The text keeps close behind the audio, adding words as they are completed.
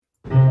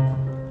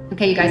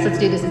Okay, you guys, let's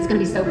do this. It's going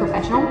to be so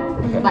professional.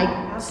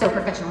 So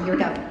professional. Here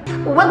we go.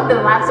 Welcome to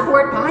the Live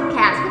Support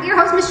Podcast with your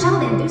hosts, Michelle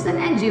Van Dusen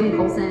and June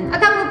Colson, a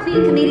couple of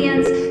clean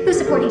comedians who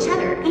support each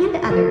other and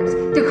others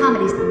through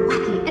comedy's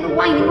wacky and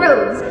winding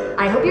roads.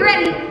 I hope you're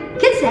ready.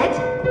 Get set.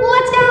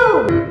 Let's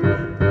go.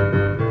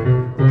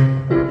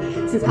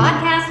 Since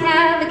podcasts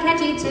have a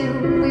catchy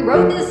tune, we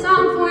wrote this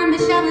song for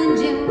Michelle and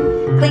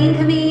June. Clean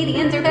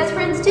comedians are best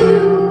friends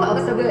too. Oh,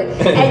 that's so good.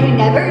 And you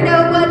never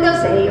know what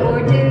they'll say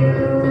or do.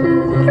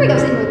 Here we go,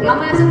 sing with me on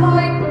Live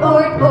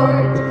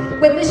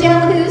Support, with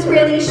Michelle who's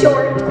really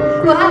short.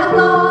 We'll have a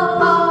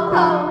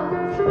ball,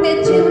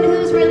 with June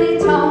who's really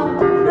tall.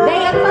 They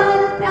have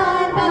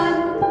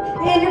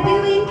fun,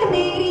 interviewing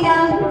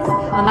comedians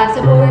on Live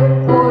Support,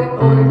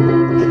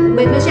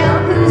 with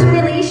Michelle who's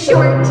really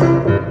short.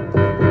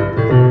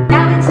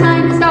 Now it's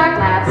time to start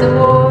Live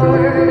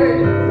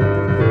Support.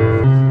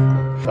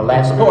 The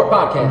Live Support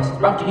Podcast is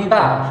brought to you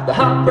by the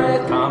Hot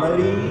Breath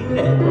Comedy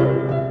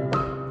Network.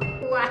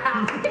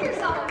 Wow, give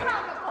yourself a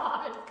round of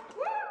applause.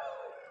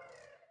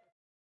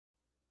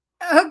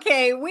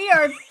 Okay, we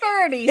are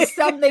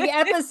 30-something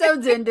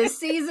episodes into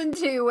season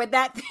 2 with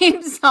that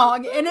theme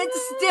song, and it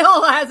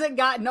still hasn't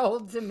gotten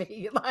old to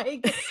me.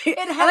 Like, it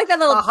has I like that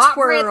little the Hot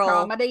Breath twirl.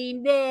 Comedy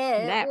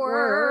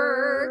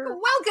Network.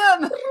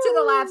 Welcome to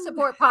the Live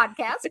Support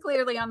Podcast,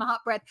 clearly on the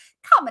Hot Breath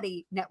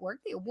Comedy Network,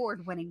 the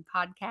award-winning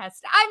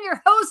podcast. I'm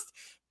your host,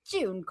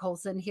 June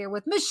Colson, here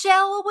with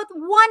Michelle with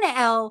one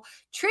L,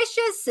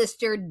 Trisha's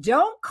sister,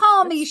 don't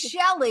call me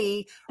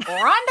Shelly,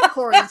 Rhonda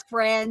Corey's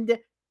friend,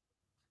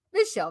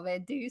 Michelle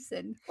Van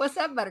Dusen. What's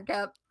up,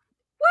 Buttercup?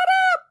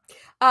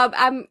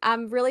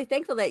 I'm really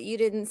thankful that you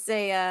didn't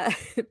say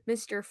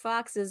Mr.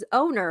 Fox's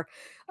owner,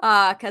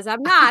 because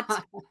I'm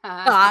not.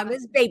 I'm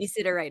his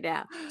babysitter right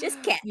now.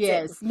 Just cat.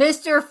 Yes,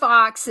 Mr.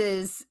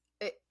 Fox's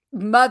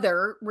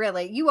mother.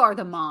 Really, you are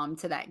the mom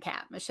to that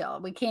cat, Michelle.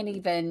 We can't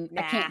even.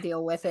 I can't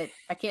deal with it.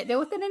 I can't deal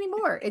with it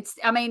anymore. It's.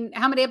 I mean,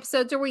 how many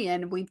episodes are we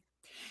in?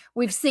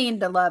 We've seen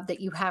the love that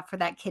you have for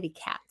that kitty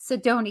cat. So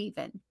don't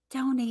even.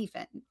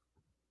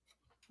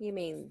 You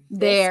mean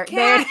There.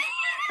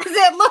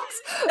 It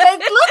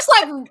looks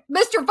like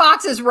Mr.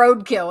 Fox's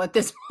roadkill at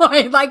this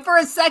point. Like, for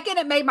a second,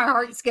 it made my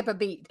heart skip a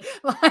beat.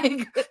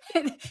 Like,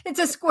 it's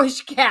a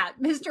squish cat,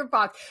 Mr.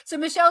 Fox. So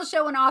Michelle's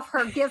showing off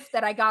her gift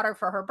that I got her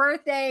for her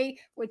birthday,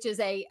 which is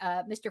a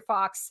Mr.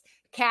 Fox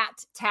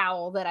cat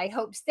towel that I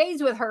hope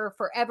stays with her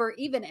forever,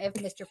 even if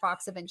Mr.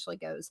 Fox eventually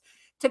goes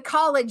to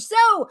college.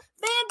 So,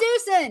 Van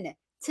Dusen,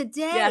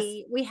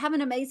 today we have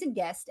an amazing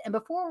guest. And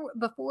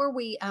before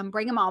we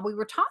bring him on, we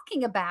were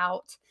talking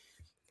about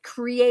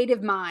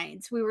creative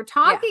minds. We were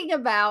talking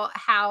about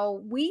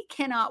how we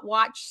cannot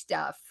watch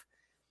stuff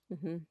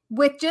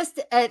with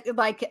just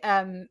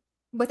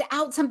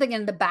without something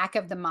in the back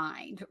of the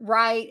mind,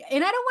 right?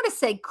 And I don't want to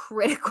say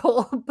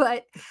critical,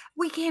 but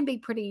we can be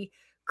pretty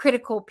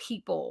critical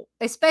people,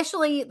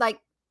 especially like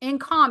in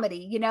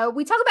comedy. You know,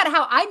 we talk about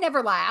how I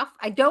never laugh.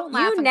 I don't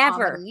laugh in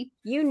comedy.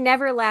 You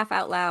never laugh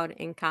out loud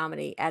in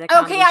comedy at a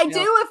comedy show. I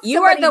do. If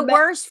you are the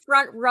worst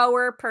front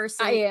rower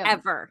person am.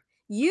 ever.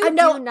 You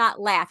do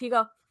not laugh. You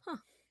go,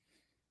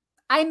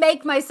 I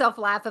make myself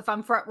laugh if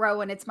I'm front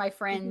row and it's my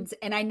friends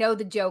and I know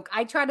the joke.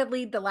 I try to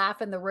lead the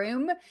laugh in the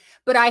room,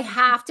 but I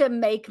have to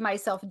make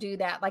myself do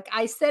that. Like,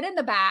 I sit in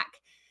the back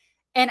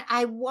and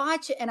I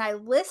watch and I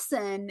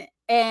listen,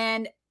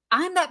 and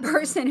I'm that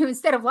person who,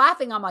 instead of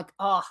laughing, I'm like,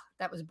 oh,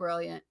 that was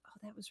brilliant. Oh,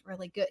 that was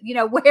really good. You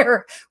know,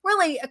 where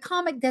really a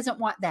comic doesn't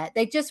want that.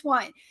 They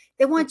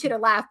want you to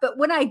laugh. But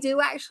when I do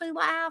actually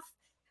laugh,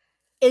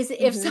 is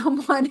if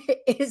someone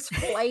is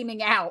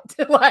flaming out.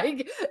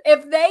 Like,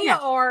 if they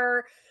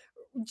are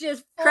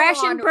just crash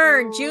and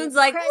burn. June's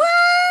like,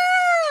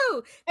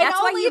 woo! That's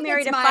why you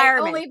married a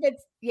fireman.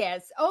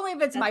 Only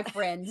if it's my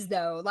friends,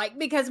 though. Like,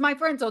 because my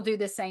friends will do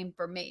the same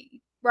for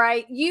me,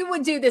 right? You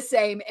would do the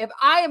same if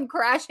I am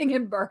crashing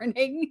and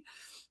burning,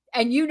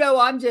 and you know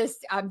I'm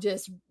just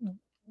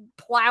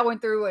plowing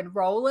through and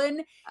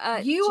rolling.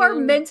 You June, are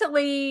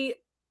mentally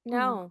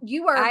no.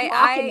 You are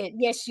blocking it.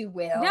 Yes, you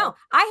will. No,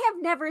 I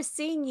have never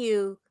seen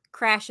you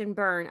crash and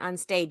burn on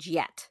stage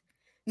yet.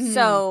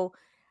 So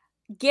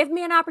give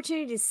me an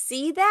opportunity to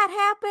see that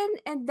happen,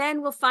 and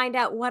then we'll find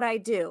out what I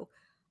do.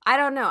 I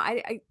don't know.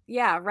 I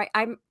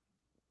haven't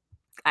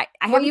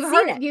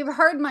seen it. You've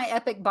heard my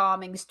epic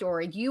bombing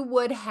story. You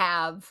would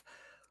have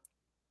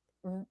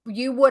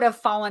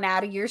fallen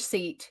out of your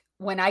seat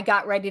when I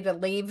got ready to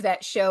leave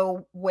that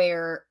show,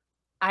 where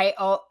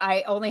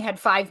I only had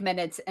 5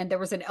 minutes, and there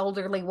was an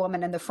elderly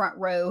woman in the front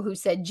row who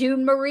said,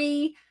 June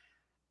Marie.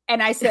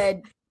 And I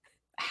said,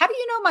 how do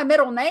you know my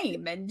middle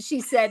name? And she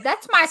said,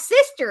 that's my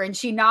sister. And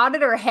she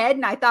nodded her head,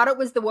 and I thought it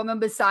was the woman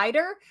beside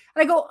her.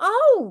 And I go,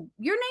 oh,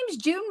 your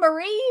name's June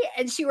Marie?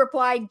 And she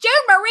replied, June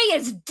Marie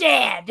is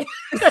dead.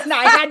 And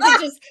I had to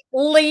just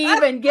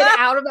leave and get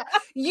out of it.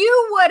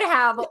 You would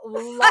have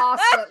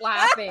lost it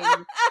laughing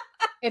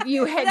if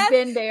you had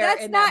been there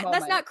in that moment.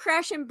 That's not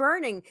crash and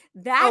burning.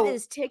 That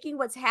is taking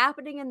what's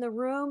happening in the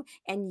room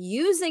and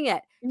using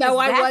it. No,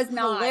 I was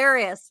not.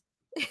 Hilarious.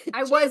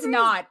 I was Jeffrey's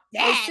not.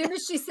 As dead. soon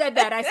as she said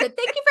that, I said,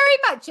 thank you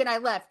very much. And I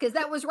left because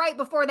that was right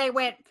before they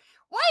went,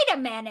 wait a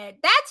minute,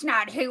 that's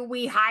not who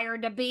we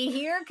hired to be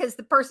here, because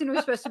the person who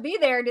was supposed to be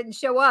there didn't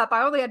show up.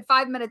 I only had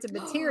 5 minutes of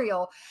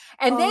material.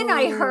 And then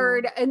I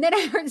heard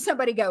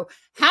somebody go,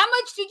 how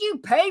much did you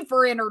pay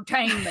for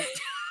entertainment?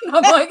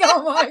 I'm like,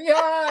 oh my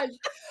gosh.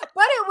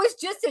 But it was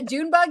just a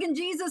Junebug and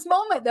Jesus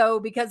moment, though,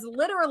 because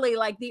literally,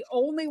 like, the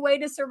only way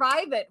to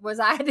survive it was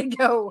I had to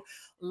go,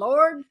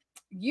 Lord,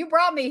 you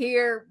brought me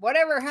here.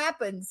 Whatever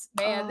happens,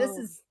 man, this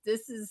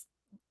is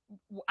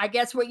I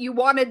guess what you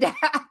wanted to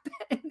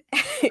happen.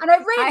 And I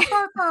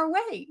ran far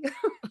away.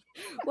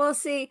 Well,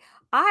 see,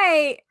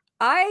 I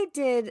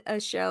did a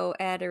show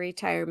at a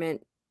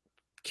retirement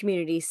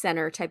community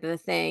center type of a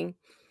thing,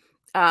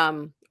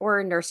 or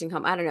a nursing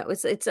home. I don't know. It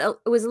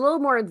was a little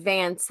more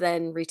advanced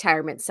than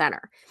retirement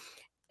center.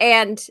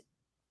 And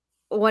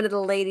one of the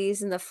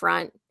ladies in the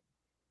front,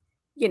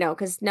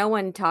 because no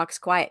one talks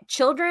quiet.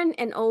 Children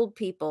and old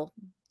people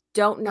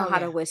don't know how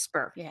to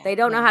whisper. Yeah, They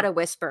don't know how to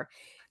whisper.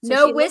 So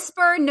no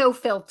whisper, no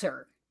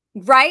filter.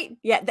 Right?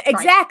 Yeah,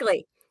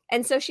 exactly.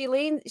 And so she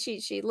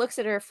looks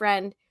at her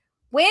friend.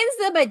 When's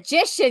the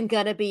magician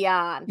gonna be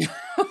on?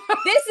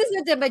 This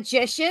isn't a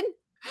magician.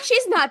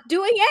 She's not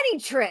doing any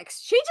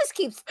tricks. She just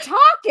keeps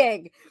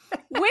talking.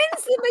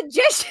 When's the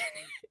magician?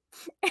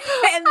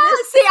 And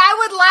see, I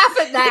would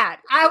laugh at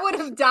that. I would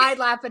have died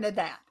laughing at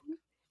that.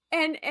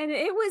 And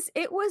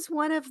it was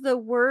one of the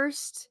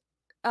worst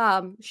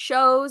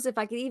shows, if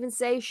I could even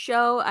say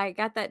show. I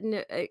got that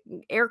in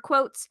air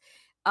quotes.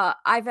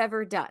 I've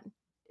ever done.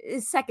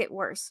 It's second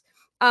worst.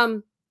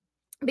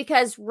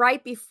 Because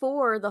right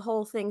before the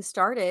whole thing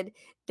started,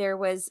 there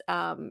was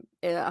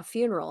a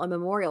funeral, a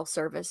memorial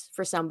service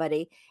for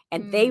somebody,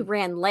 and they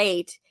ran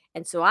late.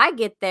 And so I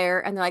get there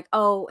and they're like,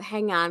 oh,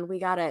 hang on, we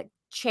got to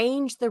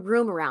change the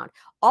room around.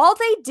 All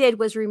they did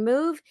was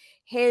remove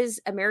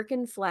his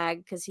American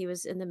flag because he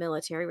was in the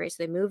military, right?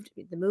 So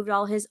they moved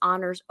all his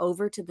honors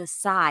over to the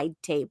side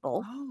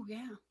table. Oh,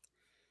 yeah.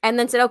 And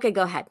then said, okay,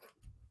 go ahead.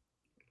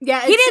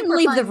 Yeah, he didn't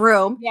leave the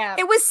room. Yeah,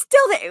 it was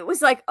still there. It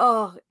was like,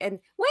 oh, and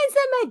when's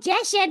the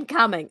magician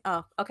coming?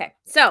 Oh, okay.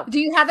 So,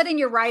 do you have it in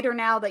your writer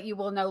now that you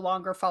will no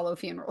longer follow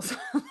funerals?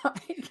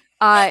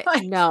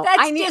 No, that's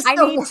I need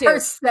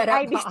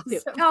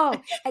to. Oh,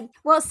 and,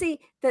 well, see,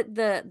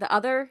 the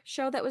other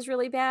show that was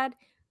really bad,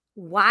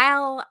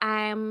 while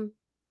I'm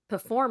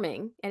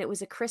performing, and it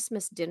was a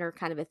Christmas dinner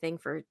kind of a thing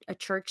for a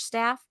church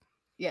staff.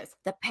 Yes,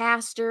 the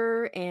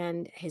pastor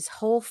and his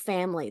whole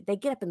family, they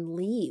get up and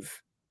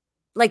leave,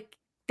 like.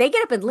 They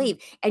get up and leave,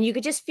 and you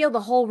could just feel the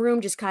whole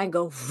room just kind of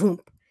go vroom,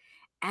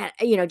 and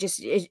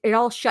just it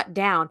all shut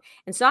down.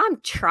 And so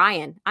I'm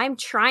trying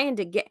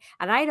to get,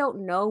 and I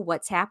don't know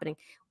what's happening.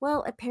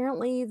 Well,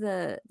 apparently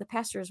the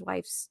pastor's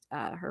wife's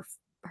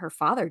her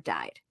father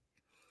died.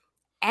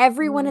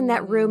 Everyone in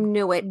that room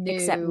knew it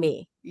except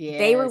me. Yes.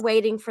 They were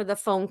waiting for the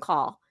phone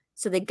call,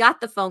 so they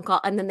got the phone call,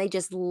 and then they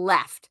just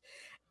left.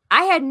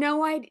 I had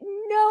no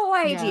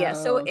idea.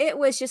 No. So it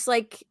was just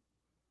like.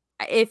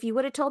 If you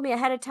would have told me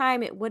ahead of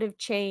time, it would have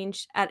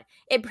changed.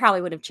 It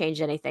probably would have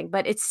changed anything,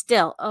 but it's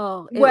still,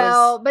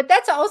 but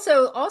that's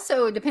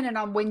also dependent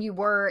on when you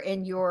were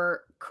in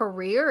your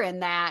career,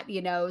 and that,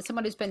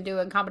 someone who's been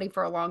doing comedy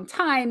for a long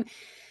time,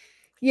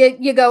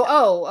 you go,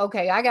 oh,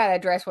 okay, I got to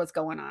address what's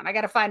going on. I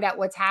got to find out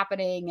what's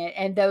happening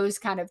and those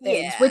kind of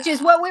things, which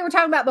is what we were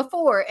talking about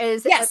before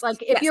is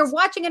if you're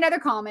watching another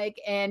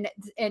comic and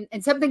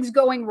something's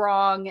going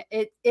wrong,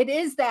 it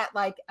is that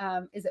like,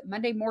 is it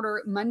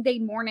Monday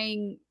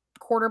morning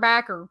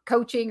quarterback or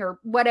coaching or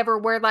whatever,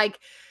 where like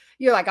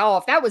you're like, oh,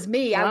 if that was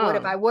me, I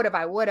would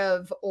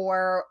have,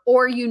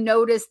 or you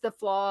notice the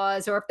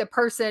flaws, or if the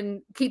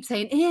person keeps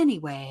saying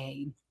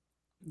anyway,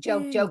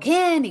 joke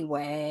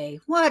anyway,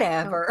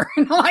 whatever,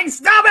 and I'm like,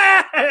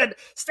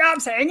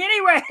 stop saying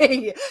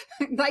anyway.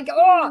 Like,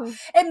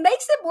 it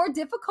makes it more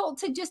difficult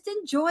to just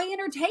enjoy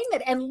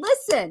entertainment. And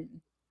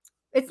listen,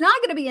 it's not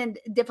going to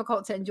be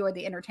difficult to enjoy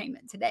the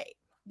entertainment today,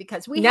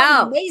 because we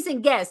have an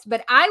amazing guest,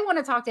 but I want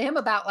to talk to him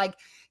about, like,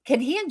 can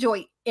he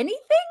enjoy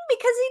anything?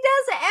 Because he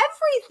does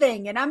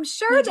everything. And I'm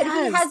sure he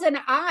has an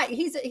eye.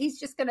 He's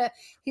going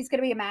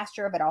to be a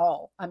master of it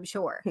all, I'm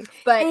sure.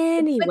 But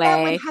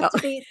anyway, that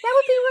would be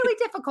really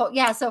difficult.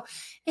 Yeah. So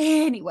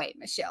anyway,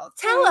 Michelle,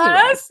 tell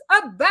us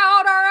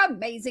about our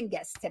amazing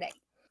guest today.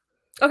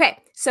 Okay,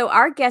 so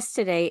our guest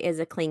today is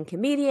a clean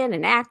comedian,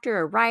 an actor,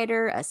 a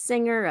writer, a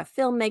singer, a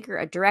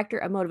filmmaker, a director,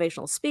 a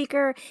motivational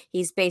speaker.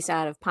 He's based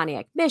out of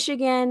Pontiac,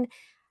 Michigan.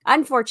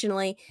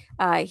 Unfortunately,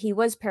 he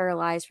was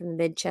paralyzed from the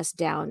mid-chest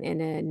down in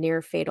a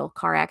near-fatal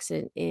car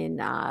accident in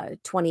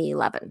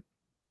 2011.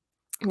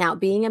 Now,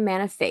 being a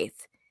man of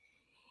faith,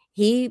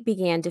 he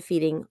began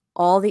defeating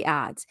all the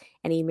odds,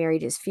 and he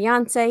married his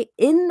fiancée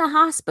in the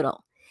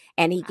hospital.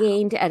 And he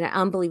gained an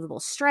unbelievable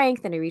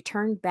strength, and he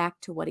returned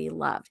back to what he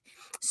loved.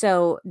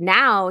 So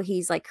now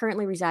he's like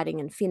currently residing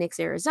in Phoenix,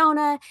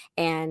 Arizona,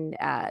 and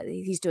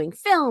he's doing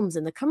films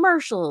and the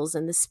commercials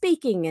and the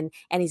speaking,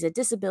 and he's a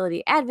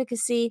disability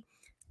advocacy.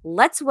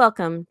 Let's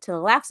welcome to the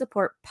Laugh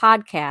Support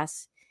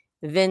podcast,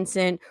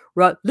 Vincent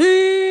Rutley.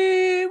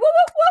 Woo, woo,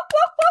 woo,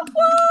 woo, woo,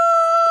 woo.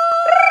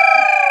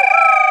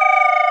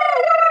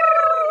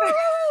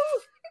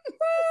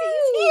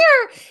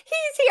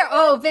 He's here.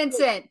 Oh,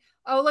 Vincent.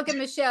 Oh, look at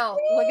Michelle.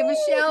 Look at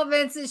Michelle,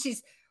 Vincent.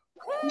 She's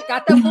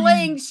got the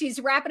bling. She's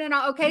wrapping it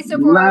on. Okay, so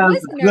for our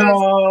Let's listeners,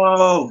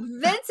 go.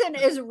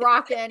 Vincent is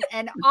rocking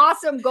an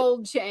awesome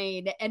gold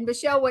chain, and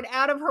Michelle went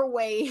out of her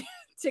way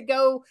to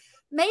go.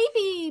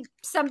 Maybe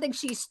something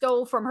she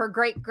stole from her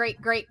great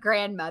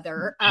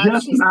grandmother.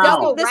 Just She's now.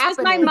 double This was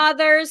wrapping my it.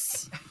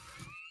 mother's,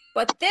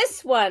 but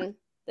this one's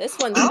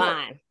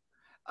mine.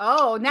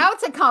 Oh, now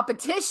it's a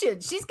competition.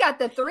 She's got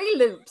the 3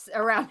 loops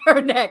around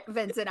her neck,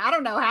 Vincent. I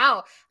don't know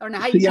how. I don't know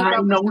how you See, keep I up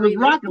didn't know with we was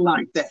 3 loops. rocking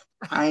like that.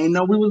 I didn't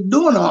know we was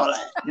doing all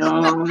that. You know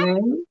what I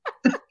mean?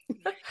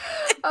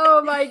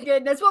 Oh my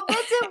goodness. Well,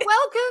 Vincent,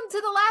 welcome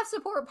to the Laugh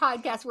Support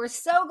Podcast. We're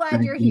so glad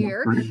Thank you're you, my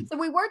here. friend. So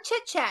we were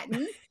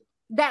chit-chatting.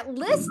 That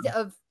list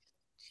of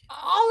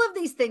all of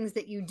these things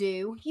that you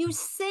do, you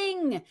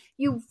sing,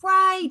 you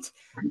write,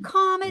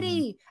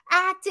 comedy,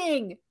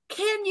 acting.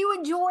 Can you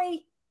enjoy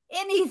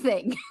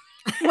anything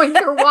when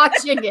you're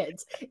watching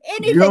it?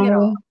 Anything at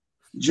all?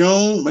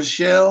 June,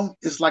 Michelle,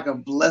 it's like a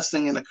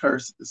blessing and a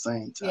curse at the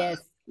same time.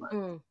 Yes.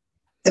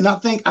 And I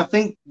think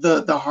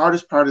the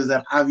hardest part is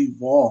that I've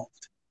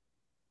evolved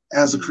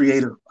as a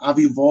creator. I've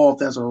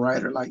evolved as a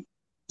writer. Like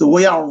the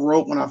way I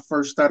wrote when I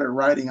first started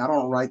writing, I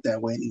don't write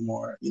that way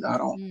anymore. You know,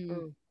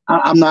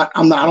 I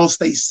don't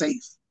stay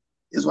safe,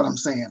 is what I'm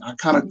saying. I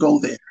kind of go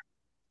there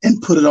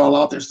and put it all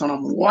out there. So when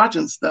I'm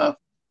watching stuff,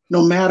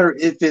 no matter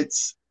if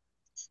it's,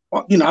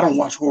 you know, I don't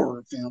watch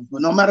horror films,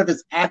 but no matter if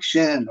it's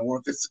action or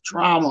if it's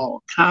drama or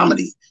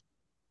comedy,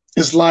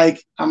 it's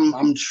like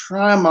I'm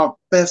trying my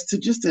best to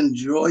just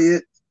enjoy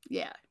it.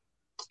 Yeah.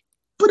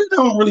 But it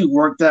don't really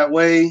work that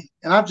way.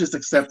 And I've just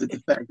accepted the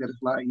fact that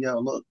it's like, yo,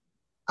 look,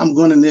 I'm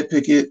going to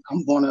nitpick it.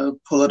 I'm going to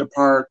pull it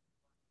apart.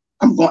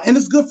 And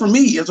it's good for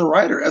me as a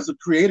writer, as a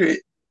creator.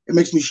 It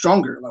makes me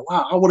stronger. Like,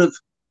 wow,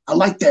 I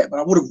like that, but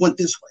I would have went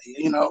this way.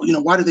 You know,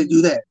 why did they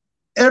do that?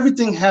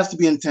 Everything has to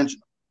be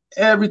intentional.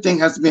 Everything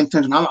has to be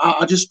intentional.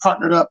 I just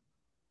partnered up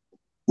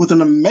with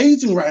an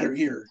amazing writer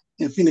here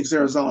in Phoenix,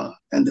 Arizona.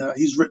 And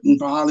he's written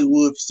for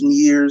Hollywood for some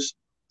years.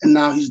 And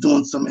now he's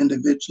doing some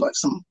individual, like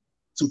some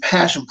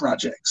passion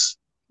projects.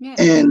 Yeah.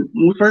 And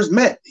when we first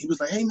met, he was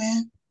like, hey,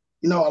 man,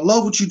 you know, I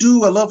love what you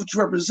do. I love what you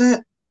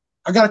represent.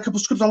 I got a couple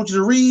scripts I want you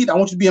to read. I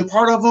want you to be a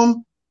part of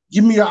them.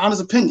 Give me your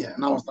honest opinion.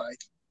 And I was like,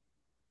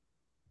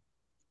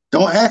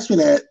 don't ask me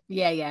that.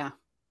 Yeah.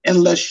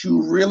 Unless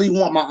you really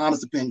want my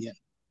honest opinion.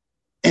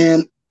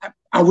 And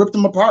I ripped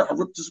them apart. I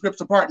ripped the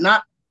scripts apart,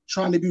 not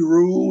trying to be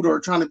rude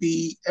or trying to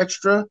be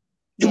extra.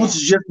 It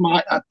was just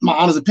my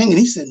honest opinion.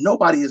 He said,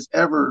 nobody has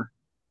ever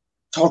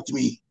talked to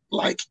me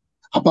like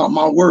about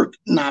my work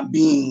not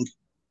being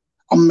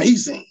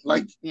amazing.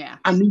 Like,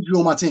 I need you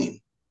on my team.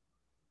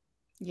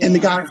 Yeah, and the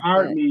guy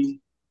hired me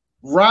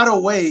right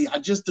away. I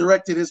just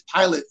directed his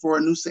pilot for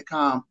a new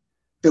sitcom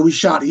that we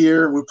shot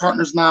here. We're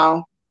partners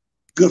now,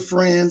 good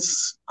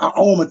friends. I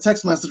owe him a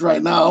text message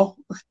right now.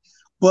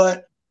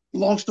 But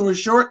long story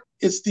short,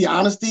 it's the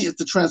honesty, it's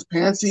the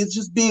transparency, it's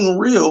just being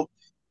real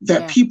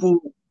that people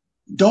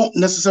don't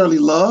necessarily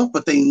love,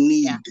 but they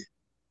need.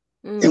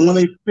 And when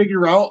they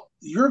figure out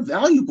you're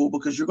valuable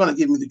because you're going to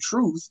give me the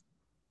truth,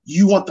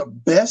 you want the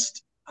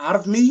best out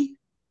of me,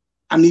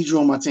 I need you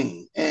on my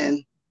team.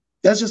 And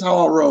that's just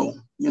how I roll,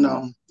 you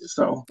know.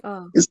 So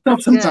it's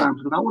tough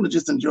sometimes, but I want to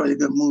just enjoy a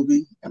good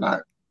movie. And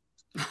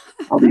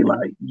I'll be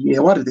like, yeah,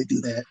 why did they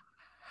do that?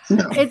 You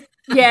know? Like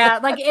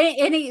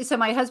so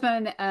my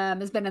husband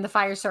has been in the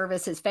fire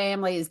service. His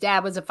family, his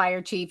dad was a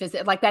fire chief.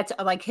 That's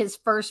like his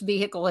first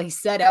vehicle he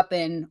set up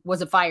in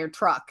was a fire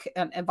truck,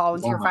 a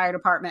volunteer fire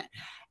department.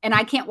 And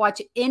I can't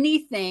watch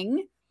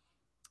anything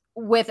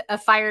with a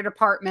fire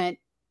department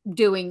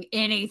doing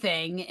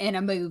anything in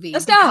a movie.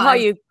 That's not how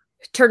you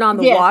turn on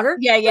the water.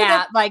 Yeah.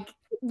 What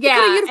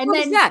kind of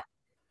is that?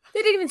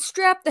 They didn't even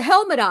strap the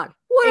helmet on.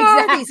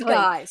 What are these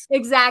guys?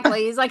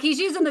 Exactly. He's like, he's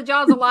using the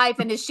jaws of life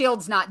and his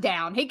shield's not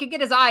down. He could get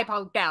his eye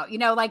poked out, you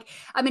know, like,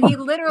 I mean, he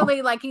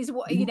literally like he's,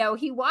 you know,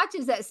 he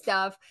watches that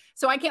stuff.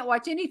 So I can't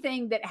watch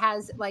anything that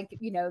has like,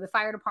 you know, the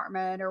fire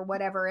department or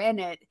whatever in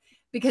it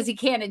because he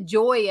can't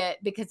enjoy it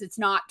because it's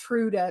not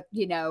true to,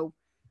 you know,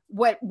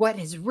 what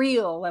is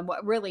real and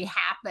what really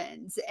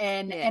happens.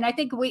 And I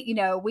think we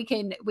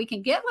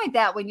can get like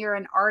that when you're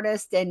an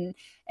artist and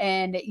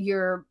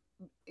you're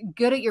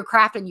good at your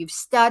craft and you've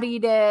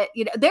studied it.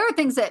 You know, there are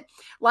things that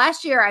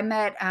last year I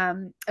met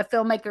a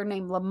filmmaker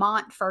named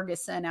Lamont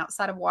Ferguson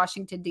outside of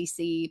Washington,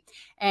 D.C.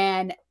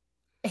 And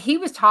he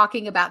was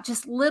talking about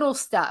just little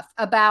stuff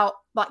about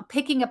like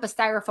picking up a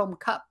styrofoam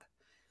cup.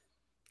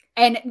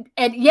 And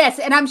yes,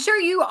 and I'm sure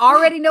you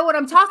already know what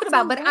I'm talking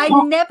about, but I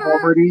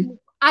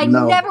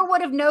never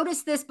would have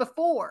noticed this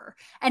before.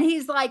 And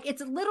he's like,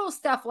 it's little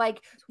stuff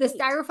like the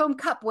styrofoam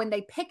cup when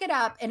they pick it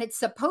up and it's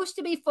supposed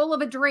to be full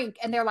of a drink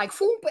and they're like,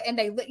 Foop, and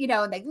they, you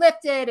know, and they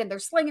lift it and they're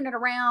slinging it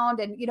around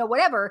and, you know,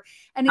 whatever.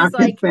 And he's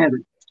like,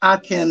 I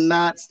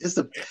cannot. It's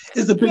the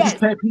biggest Yes.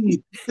 pet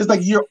peeve. It's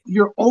like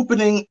you're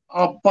opening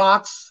a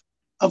box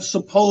of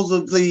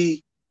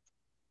supposedly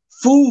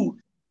food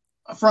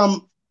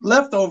from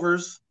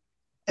leftovers,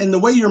 and the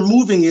way you're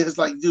moving it is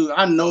like, dude,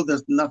 I know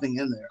there's nothing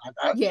in there.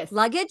 Yes.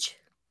 Luggage?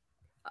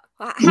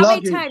 How many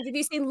Luggage. times have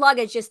you seen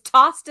luggage just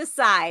tossed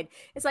aside?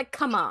 It's like,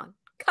 come on,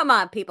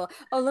 people.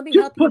 Oh, let me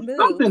Just help you put move.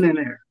 something in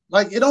there.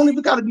 Like, it don't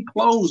even got to be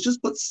clothes.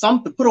 Just put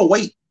something. Put a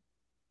weight.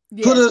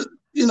 Yes.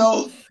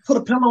 Put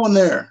a pillow in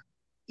there.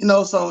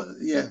 So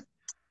yeah.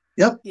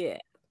 Yep. Yeah.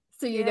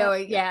 So you know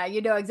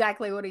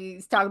exactly what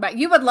he's talking about.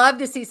 You would love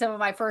to see some of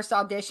my first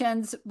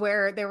auditions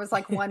where there was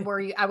like one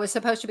where I was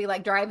supposed to be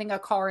like driving a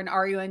car and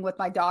arguing with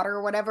my daughter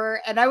or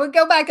whatever. And I would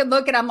go back and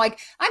look and I'm like,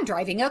 I'm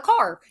driving a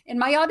car in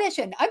my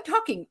audition. I'm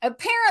talking.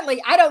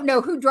 Apparently, I don't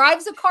know who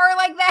drives a car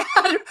like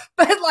that,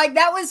 but like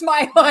that was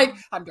my like,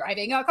 I'm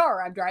driving a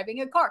car.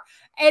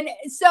 And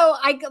so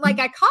I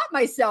caught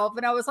myself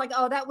and I was like,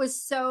 oh, that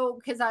was so,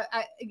 because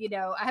I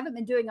haven't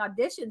been doing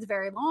auditions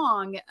very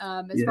long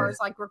as far as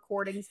like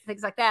recordings and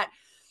things like that.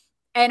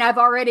 And I've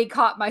already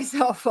caught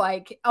myself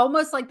like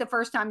almost like the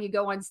first time you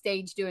go on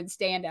stage doing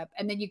stand-up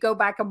and then you go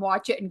back and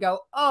watch it and go,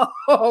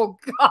 oh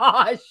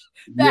gosh,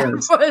 that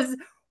was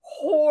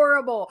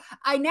horrible.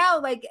 I know,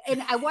 like,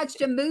 and I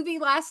watched a movie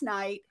last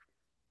night,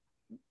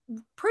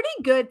 pretty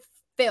good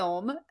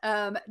film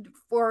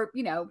for,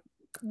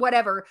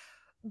 whatever.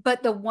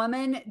 But the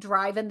woman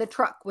driving the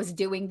truck was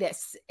doing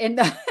this. And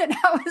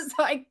I was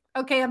like,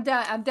 okay, I'm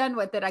done. I'm done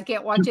with it. I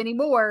can't watch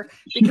anymore.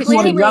 Because She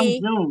did a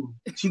young June.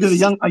 She did a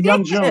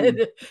young June.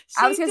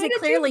 I was going to say,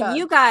 clearly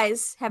you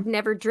guys have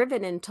never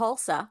driven in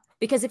Tulsa,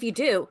 because if you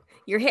do,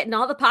 you're hitting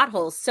all the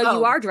potholes. So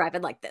you are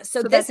driving like this.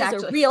 So this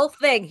is a real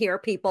thing here,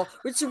 people.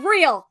 It's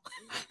real.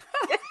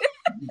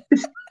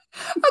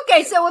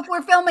 Okay, so if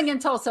we're filming in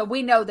Tulsa,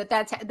 we know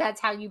that's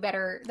how you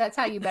better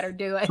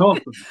do it.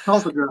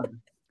 Tulsa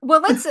driving. Well,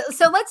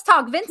 let's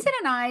talk. Vincent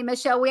and I,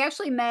 Michelle, we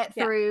actually met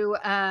through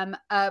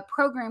a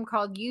program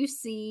called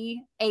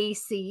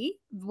UCAC,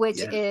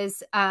 which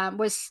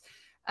was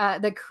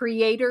the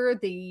creator,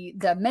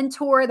 the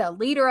mentor, the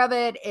leader of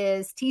it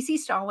is TC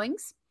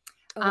Stallings.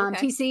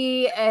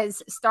 TC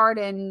has starred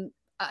in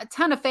a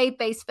ton of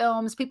faith-based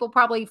films. People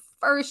probably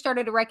first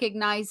started to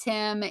recognize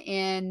him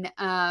in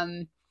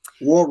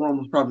War Room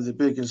was probably the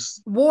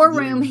biggest. War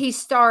Room he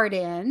starred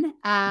in.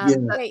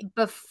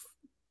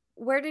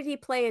 Where did he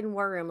play in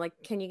War Room? Like,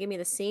 can you give me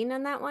the scene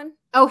on that one?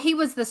 Oh, he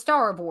was the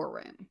star of War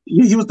Room.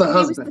 He was the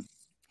husband.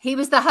 He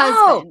was the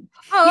husband.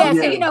 Oh,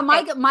 yeah.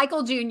 So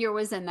Michael Jr.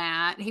 was in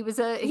that. He was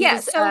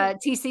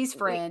TC's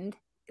friend.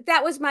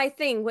 That was my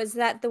thing. Was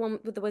that the one?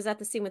 Was that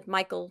the scene with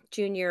Michael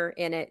Jr.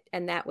 in it,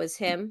 and that was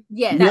him?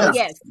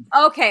 Yes.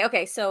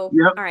 Okay. So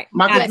all right,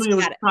 Michael Jr.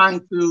 was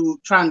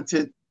trying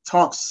to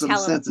talk some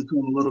sense into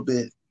him a little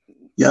bit.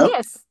 Yep.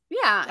 Yes.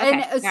 Yeah.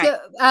 Okay. And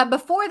so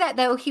before that,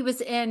 though, he was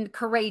in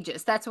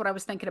Courageous. That's what I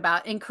was thinking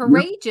about. In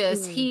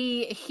Courageous,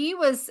 he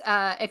was,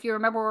 if you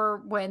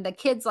remember when the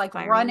kid's like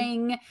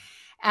running,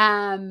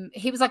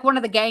 he was like one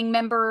of the gang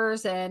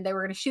members and they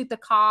were going to shoot the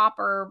cop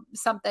or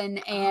something.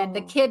 And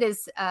the kid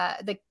is,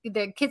 the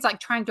kid's like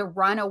trying to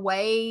run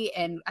away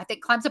and I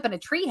think climbs up in a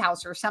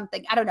treehouse or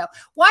something. I don't know.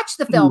 Watch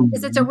the film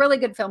because it's a really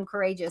good film,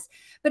 Courageous.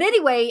 But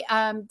anyway,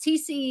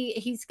 TC,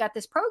 he's got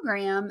this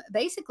program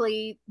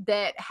basically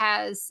that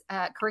has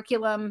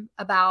curriculum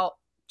about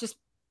just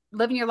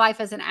living your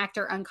life as an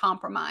actor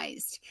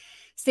uncompromised,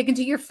 sticking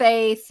to your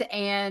faith,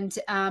 and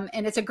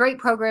it's a great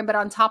program. But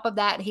on top of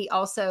that, we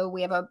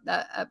have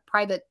a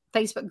private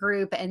Facebook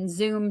group and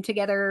Zoom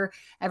together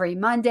every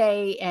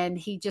Monday, and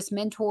he just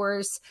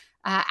mentors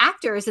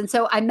actors. And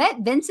so I met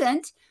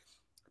Vincent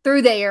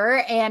through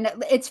there, and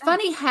it's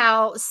funny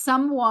how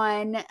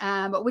someone,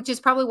 which is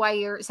probably why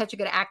you're such a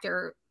good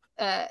actor,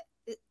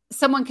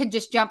 someone could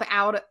just jump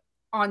out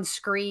on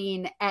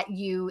screen at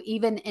you,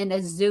 even in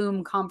a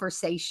Zoom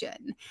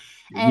conversation.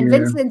 And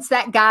Vincent's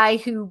that guy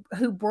who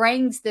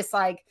brings this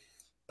like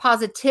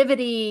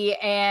positivity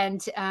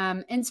and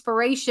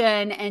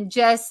inspiration, and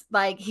just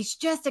like, he's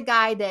just a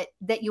guy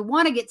that you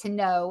want to get to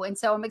know. And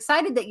so I'm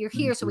excited that you're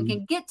here so we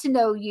can get to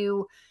know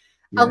you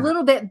a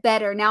little bit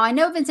better. Now, I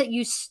know, Vincent,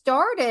 you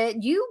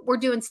were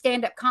doing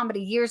stand-up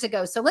comedy years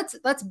ago. So let's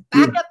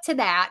back up to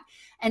that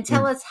and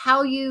tell us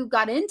how you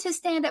got into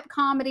stand-up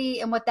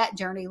comedy and what that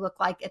journey looked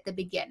like at the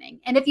beginning.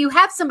 And if you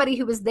have somebody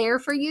who was there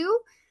for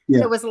you,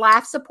 that was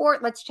laugh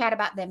support, let's chat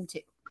about them too.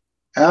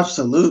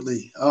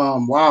 Absolutely.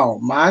 Wow.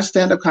 My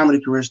stand-up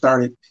comedy career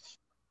started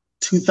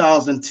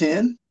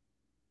 2010.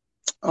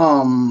 I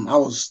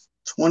was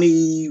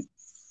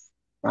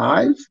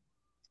 25.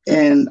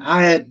 And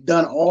I had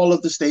done all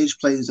of the stage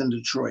plays in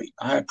Detroit.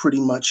 I had pretty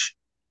much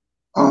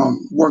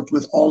worked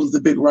with all of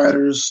the big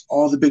writers,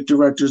 all the big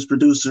directors,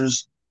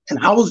 producers, and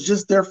I was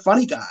just their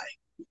funny guy,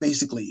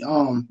 basically.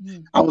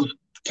 I was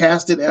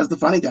casted as the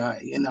funny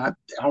guy, and I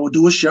would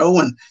do a show,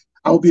 and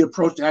I would be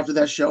approached after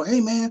that show.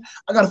 Hey, man,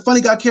 I got a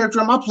funny guy character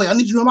in my play. I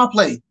need you in my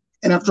play.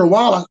 And after a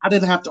while, I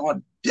didn't have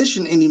to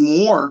audition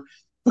anymore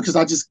because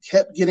I just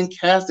kept getting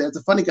cast as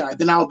a funny guy.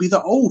 Then I'll be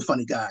the old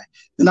funny guy.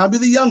 Then I'll be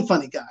the young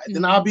funny guy.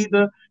 Then I'll be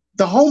the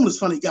homeless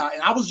funny guy.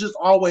 And I was just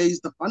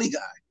always the funny guy.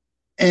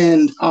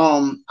 And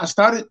I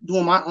started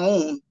doing my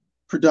own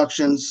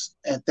productions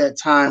at that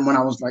time when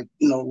I was like,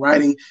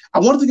 writing. I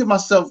wanted to give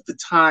myself the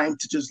time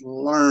to just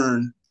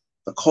learn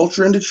the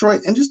culture in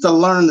Detroit and just to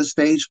learn the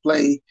stage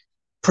play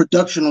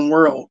production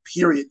world,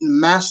 period, and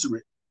master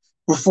it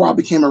before I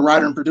became a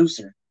writer and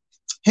producer.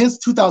 Hence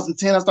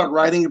 2010, I started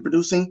writing and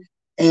producing,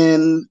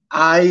 and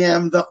I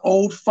am the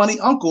old funny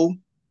uncle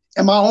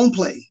in my own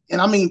play. And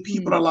I mean,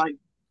 people are like,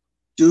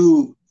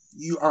 dude,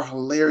 you are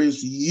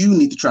hilarious. You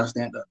need to try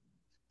stand up.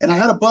 And I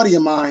had a buddy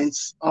of mine.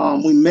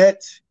 We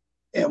met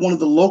at one of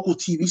the local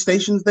TV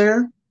stations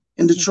there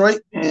in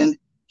Detroit, and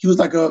he was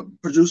like a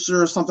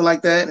producer or something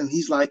like that. And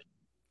he's like,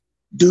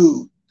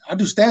 dude, I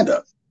do stand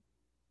up.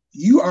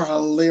 You are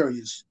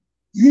hilarious.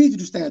 You need to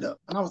do stand up.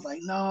 And I was like,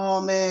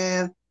 no,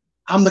 man,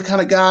 I'm the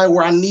kind of guy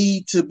where I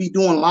need to be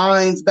doing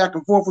lines back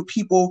and forth with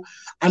people.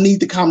 I need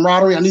the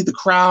camaraderie. I need the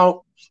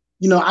crowd.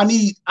 I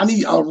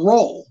need a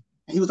role.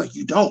 And he was like,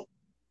 you don't.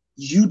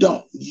 You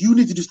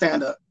need to do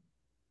stand up.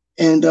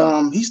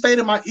 And he stayed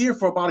in my ear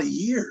for about a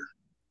year.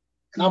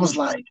 And I was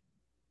like,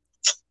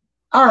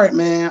 all right,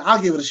 man,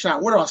 I'll give it a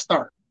shot. Where do I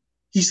start?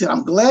 He said,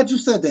 I'm glad you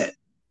said that.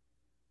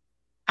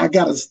 I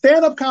got a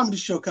stand-up comedy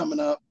show coming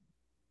up.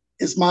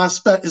 It's my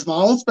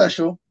own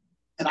special,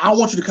 and I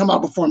want you to come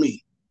out before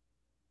me.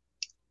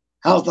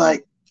 I was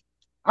like,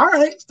 all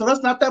right, so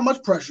that's not that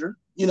much pressure,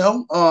 He's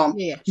going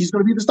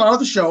to be the star of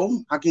the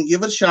show. I can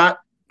give it a shot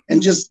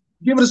and just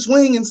give it a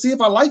swing and see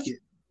if I like it.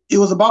 It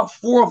was about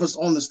 4 of us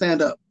on the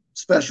stand-up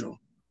special,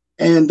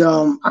 and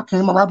I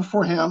came out right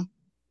before him,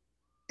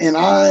 and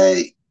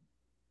I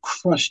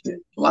crushed it.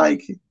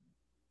 Like,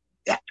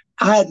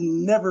 I had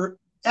never,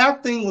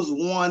 acting was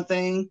one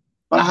thing,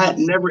 but I had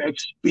never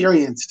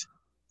experienced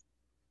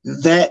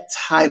that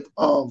type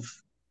of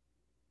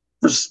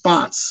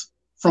response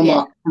from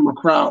a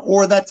crowd,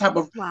 or that type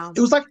of. Wow.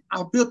 It was like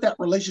I built that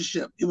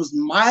relationship. It was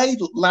my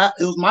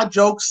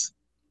jokes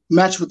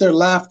matched with their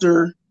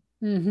laughter,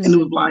 and it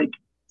was like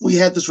we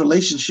had this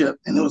relationship,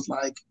 and it was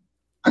like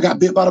I got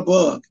bit by the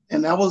bug,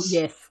 and that was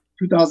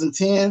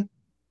 2010.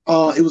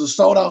 It was a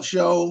sold out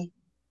show.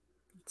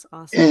 That's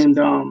awesome. And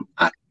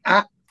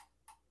I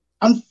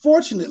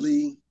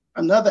unfortunately,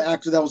 another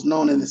actor that was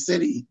known in the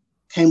city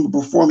came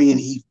before me, and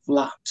he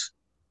flopped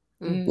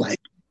like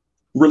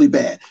really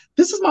bad.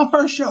 This is my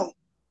first show.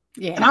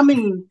 Yeah. And I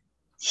mean,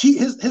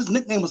 his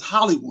nickname was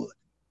Hollywood.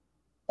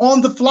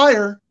 On the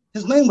flyer,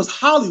 his name was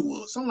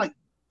Hollywood. So I'm like,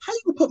 how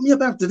you gonna put me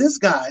up after this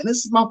guy? And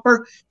this is my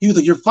first. He was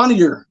like, you're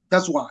funnier.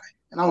 That's why.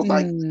 And I was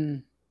like,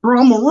 bro,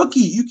 I'm a rookie.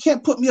 You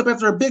can't put me up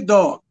after a big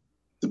dog.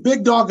 The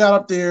big dog got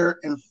up there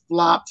and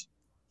flopped.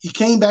 He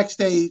came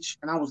backstage,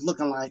 and I was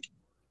looking like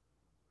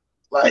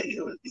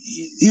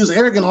he was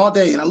arrogant all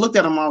day. And I looked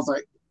at him, I was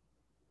like,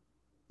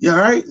 you all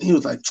right? And he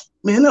was like,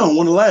 man, they don't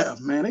want to laugh,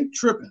 man. They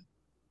tripping.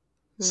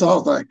 So I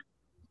was like,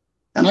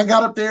 and I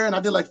got up there and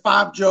I did like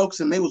 5 jokes,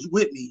 and they was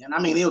with me. And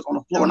I mean, they was on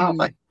the floor, and I was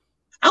like,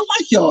 I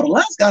like y'all. The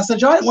last guy said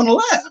y'all didn't want to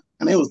laugh.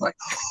 And they was like,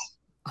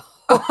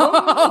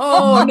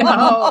 oh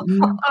no.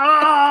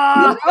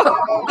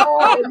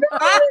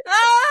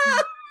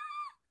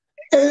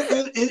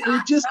 And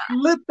it just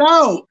slipped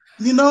out,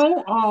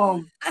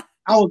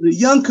 I was a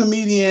young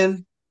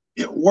comedian.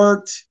 It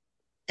worked,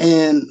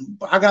 and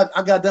I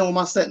got done with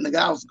my set, and the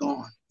guy was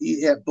gone.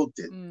 He had booked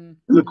it, and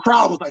the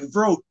crowd was like,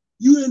 "Bro,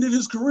 you ended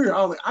his career."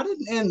 I was like, "I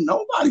didn't end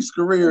nobody's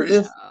career.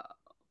 If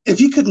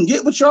he couldn't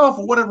get with y'all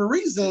for whatever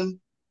reason,"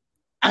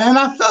 and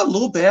I felt a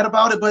little bad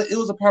about it, but it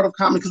was a part of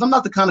comedy because I'm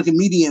not the kind of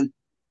comedian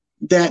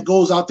that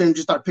goes out there and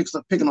just start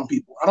picking on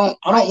people. I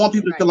don't want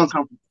people to feel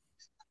uncomfortable.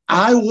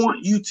 I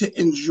want you to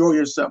enjoy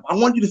yourself. I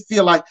want you to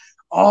feel like,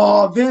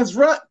 oh, Vince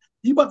Rutt,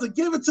 you about to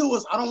give it to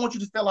us. I don't want you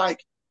to feel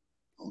like,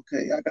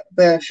 okay, I got a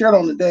bad shirt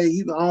on today.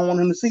 I don't want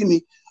him to see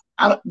me.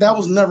 That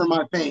was never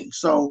my thing.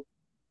 So,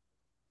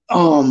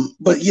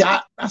 but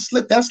yeah, that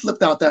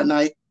slipped out that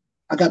night.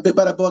 I got bit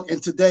by that bug,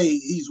 and today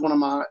he's one of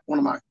my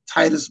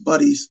tightest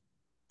buddies,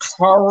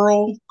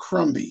 Carl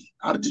Crumby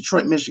out of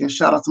Detroit, Michigan.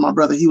 Shout out to my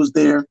brother. He was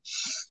there.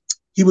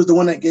 He was the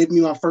one that gave me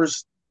my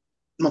first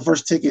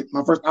ticket,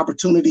 my first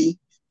opportunity.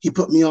 He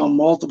put me on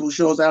multiple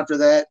shows after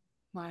that.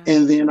 Wow.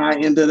 And then I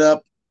ended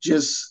up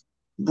just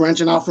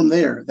branching out from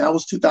there. That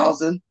was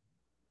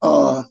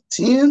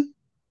 2010.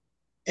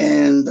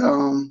 And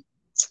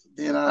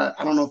then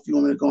I don't know if you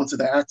want me to go into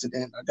the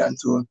accident I got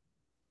into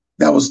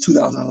that was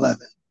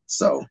 2011.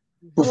 So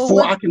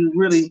before I can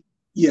really,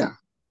 yeah.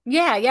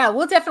 Yeah,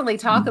 we'll definitely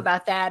talk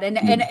about that.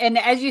 And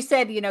as you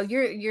said,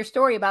 your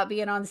story about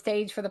being on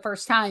stage for the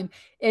first time,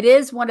 it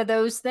is one of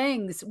those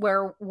things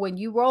where when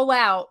you roll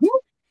out,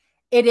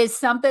 it is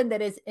something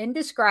that is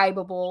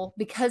indescribable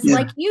because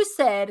like you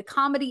said,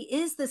 comedy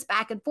is this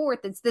back and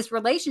forth. It's this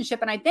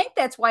relationship. And I think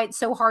that's why it's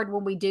so hard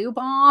when we do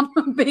bomb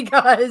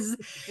because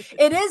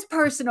it is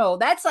personal.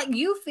 That's like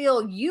you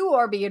feel you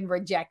are being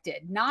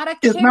rejected, not a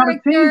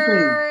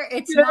character.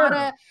 It's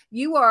not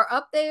you are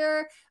up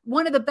there.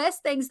 One of the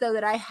best things though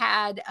that I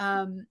had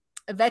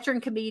a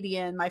veteran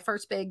comedian, my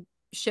first big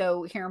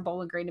show here in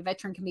Bowling Green, a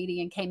veteran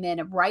comedian came in,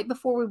 and right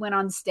before we went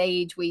on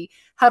stage, we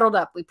huddled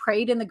up, we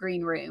prayed in the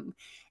green room.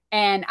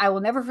 And I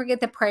will never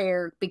forget the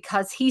prayer,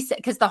 because he said,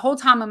 because the whole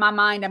time in my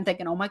mind, I'm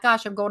thinking, oh my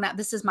gosh, I'm going out.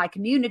 This is my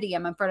community.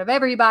 I'm in front of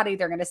everybody.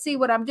 They're going to see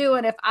what I'm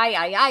doing. If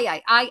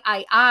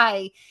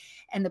I.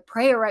 And the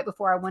prayer right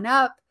before I went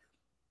up,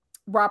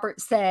 Robert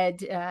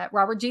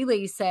G.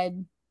 Lee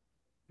said,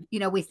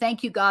 we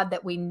thank you, God,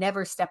 that we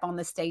never step on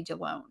the stage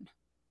alone.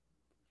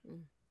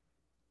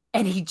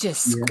 And he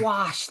just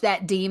squashed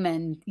that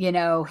demon, he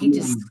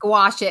just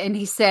squashed it. And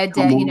he said,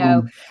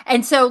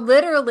 and so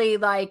literally,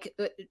 like,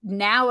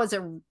 now as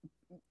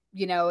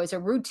a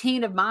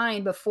routine of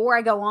mine, before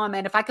I go on,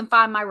 man, if I can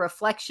find my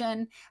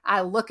reflection,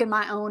 I look in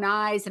my own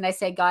eyes and I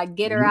say, God,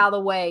 get her out of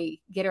the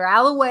way. Get her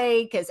out of the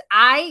way. Because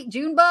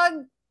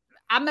Junebug,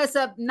 I mess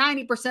up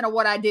 90% of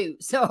what I do.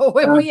 So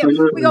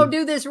if we don't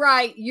do this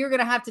right, you're going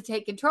to have to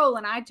take control.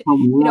 And I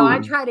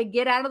try to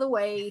get out of the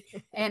way,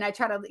 and I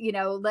try to,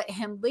 let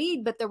him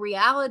lead. But the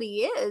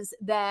reality is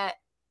that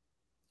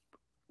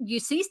you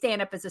see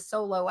stand up as a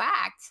solo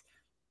act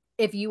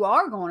if you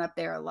are going up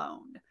there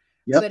alone.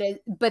 Yep.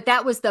 But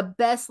that was the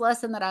best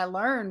lesson that I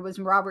learned, was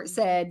when Robert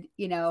said,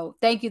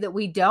 thank you that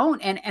we don't.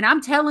 And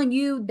I'm telling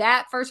you,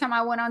 that first time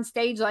I went on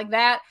stage like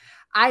that,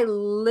 I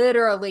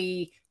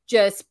literally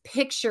just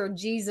picture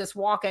Jesus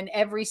walking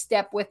every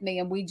step with me.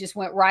 And we just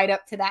went right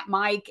up to that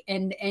mic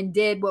and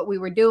did what we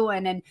were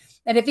doing. And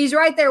if he's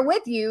right there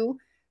with you,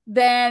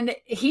 then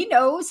he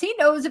knows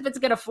if it's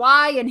going to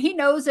fly, and he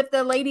knows if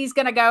the lady's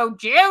going to go,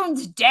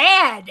 June's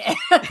dead.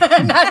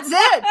 And that's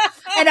it.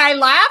 And I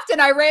laughed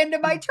and I ran to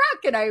my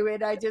truck and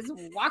I just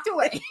walked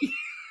away.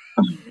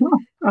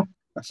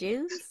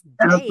 June's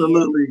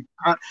Absolutely.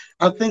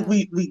 I think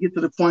we get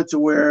to the point to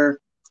where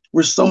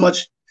we're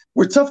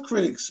tough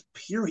critics,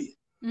 period.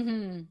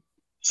 Mm-hmm.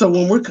 So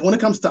when it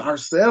comes to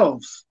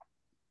ourselves,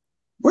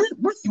 we're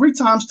 3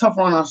 times tougher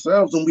on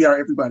ourselves than we are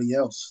everybody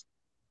else.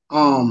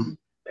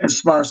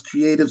 As far as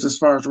creatives, as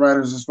far as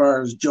writers, as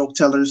far as joke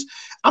tellers,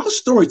 I'm a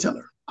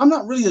storyteller. I'm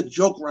not really a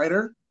joke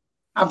writer.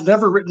 I've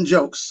never written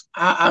jokes.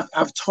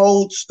 I've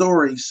told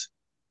stories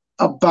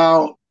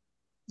about,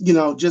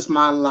 just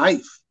my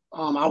life.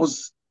 I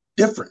was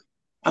different.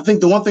 I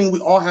think the one thing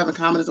we all have in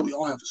common is that we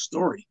all have a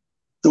story.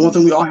 The one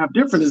thing we all have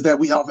different is that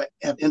we all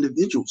have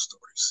individual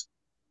stories.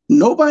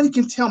 Nobody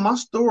can tell my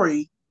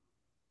story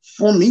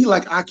for me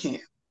like I can.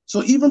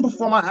 So even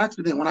before my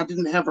accident, when I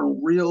didn't have a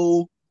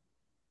real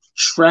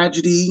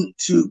tragedy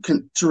to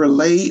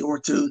relate or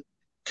to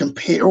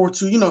compare or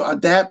to,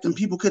 adapt, and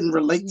people couldn't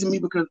relate to me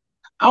because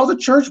I was a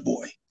church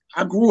boy.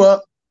 I grew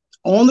up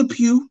on the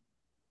pew.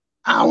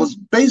 I was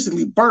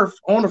basically birthed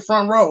on the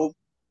front row.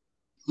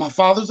 My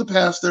father's a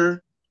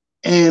pastor,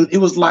 and it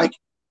was like,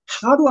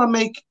 how do I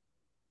make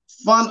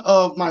fun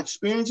of my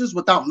experiences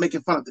without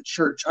making fun of the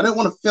church? I didn't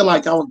want to feel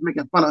like I was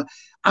making fun of.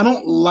 I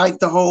don't like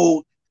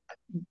the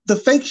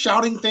fake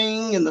shouting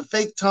thing and the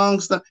fake tongue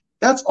stuff.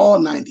 That's all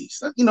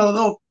 90s.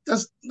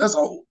 That's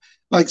old.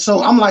 Like,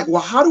 so I'm like,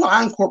 well, how do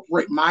I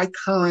incorporate my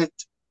current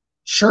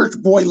church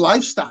boy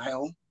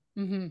lifestyle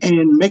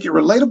and make it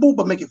relatable,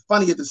 but make it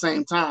funny at the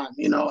same time?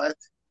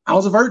 I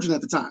was a virgin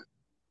at the time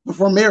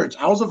before marriage.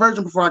 I was a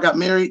virgin before I got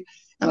married.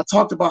 And I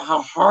talked about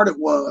how hard it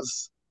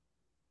was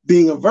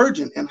being a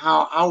virgin and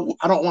how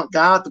I don't want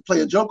God to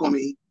play a joke on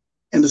me.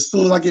 And as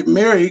soon as I get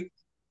married,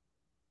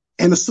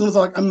 and as soon as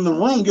I'm in the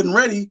room getting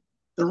ready,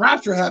 the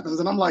rapture happens.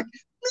 And I'm like,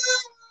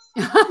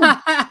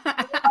 I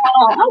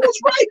was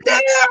right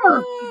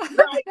there.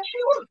 Right, she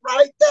was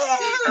right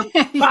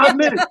there. 5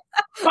 minutes.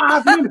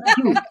 5 minutes.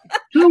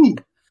 Two.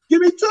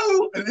 Give me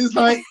 2. And it's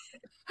like,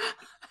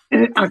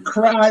 and I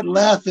cried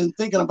laughing,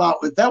 thinking about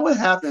if that would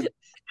happen,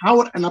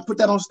 and I put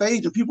that on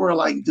stage and people were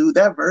like, dude,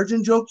 that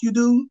virgin joke you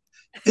do,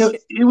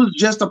 it was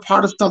just a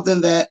part of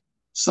something that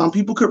some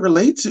people could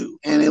relate to.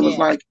 And it was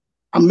like,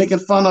 I'm making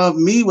fun of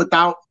me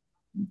without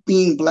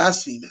being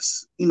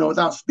blasphemous,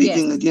 without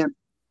speaking against,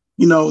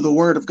 the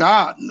word of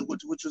God,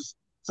 which is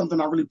something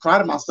I really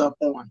prided myself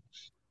on.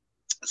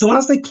 So when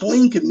I say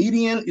clean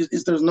comedian,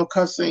 is there's no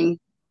cussing.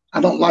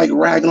 I don't like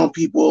ragging on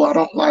people. I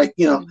don't like,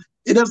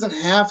 it doesn't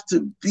have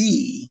to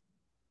be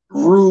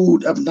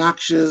rude,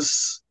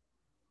 obnoxious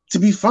to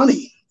be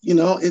funny.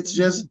 It's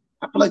just,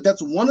 I feel like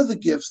that's one of the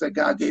gifts that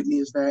God gave me,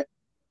 is that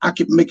I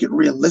could make it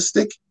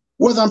realistic,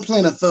 whether I'm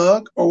playing a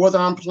thug or whether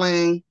I'm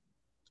playing,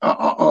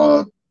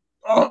 I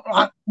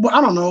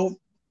don't know,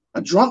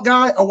 a drunk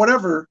guy or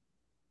whatever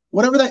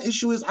that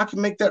issue is, I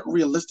can make that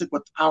realistic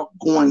without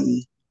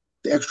going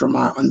the extra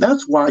mile. And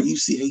that's why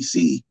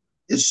UCAC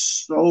is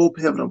so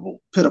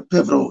pivotal.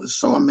 Pivotal is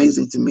so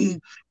amazing to me,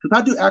 because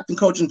I do acting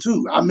coaching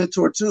too. I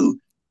mentor too,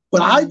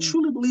 but I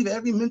truly believe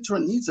every mentor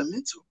needs a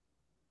mentor.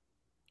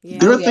 Yeah,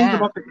 there are things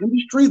about the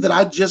industry that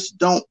I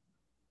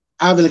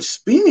haven't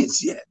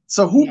experienced yet.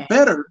 So who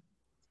better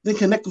than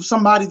connect with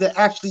somebody that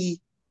actually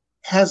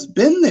has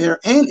been there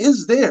and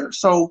is there?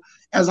 So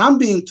as I'm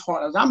being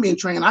taught, as I'm being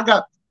trained, I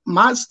got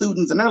my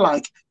students and they're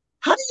like,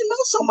 how do you know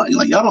so much?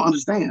 Like, y'all don't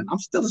understand. I'm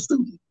still a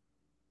student.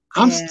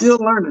 I'm Yeah. still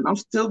learning. I'm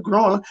still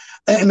growing.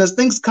 And as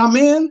things come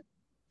in,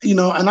 and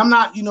I'm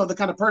not, the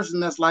kind of person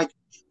that's like,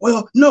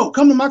 well, no,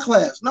 come to my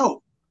class.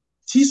 No,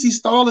 TC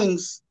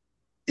Stallings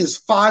is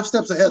 5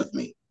 steps ahead of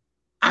me.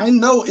 I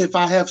know if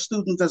I have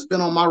students that's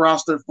been on my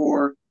roster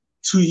for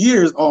 2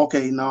 years,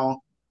 okay,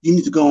 no, you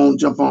need to go and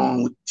jump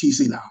on with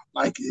TC now.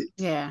 Like,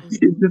 Yeah. this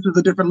is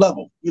a different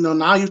level.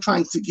 Now you're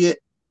trying to get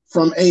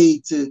from A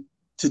to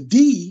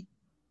D.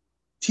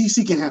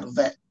 TC can handle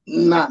that,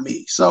 not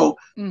me. So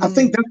I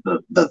think that's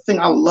the thing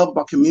I love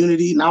about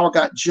community. Now I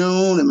got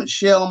June and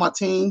Michelle on my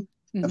team.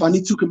 If I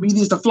need 2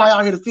 comedians to fly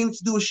out here to Phoenix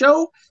to do a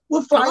show,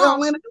 we'll fly out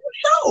in and do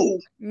a show.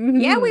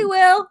 Yeah, we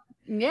will.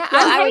 Yeah,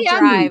 Well, I would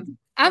drive.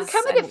 I'm Yes,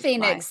 coming I to would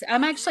Phoenix. fly.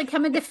 I'm actually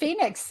coming to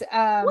Phoenix.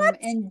 What?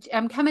 And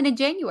I'm coming in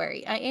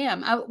January. I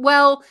am.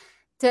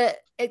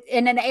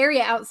 In an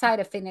area outside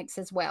of Phoenix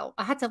as well.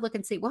 I have to look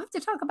and see. We'll have to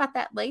talk about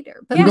that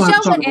later. But Yeah, We're gonna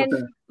have to Michelle, talk about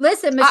that.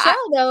 listen,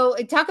 Michelle, though,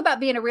 talk about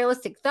being a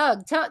realistic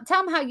thug. Tell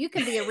them how you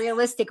can be a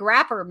realistic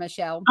rapper,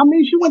 Michelle. I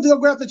mean, she went to go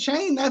grab the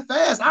chain that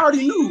fast. I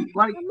already knew.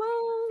 Like, Come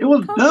on, it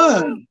was come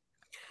done.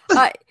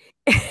 on.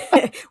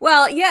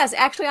 Well, yes,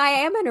 actually, I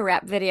am in a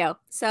rap video,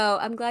 so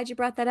I'm glad you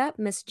brought that up,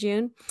 Miss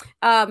June.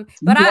 But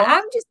You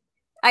are?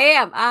 I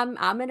am.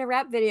 I'm in a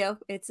rap video.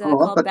 It's Oh, I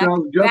called thought Back,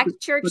 y'all was Back joking. to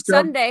Church Thought y'all-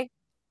 Sunday.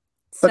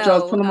 But y'all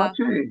was So, pulling my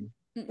chain.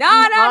 no,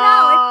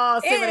 Oh,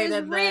 see it what he is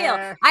did real.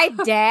 there. I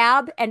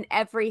dab and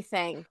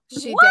everything.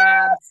 She What?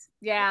 dabs.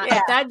 Yeah. Yeah.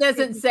 If that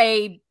doesn't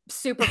say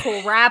super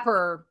cool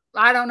rapper,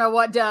 I don't know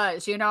what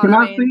does. You know Can what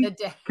I I mean? see? The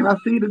dab. Can I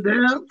see the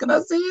dab? Can I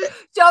see it?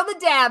 Show the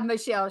dab,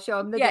 Michelle. Show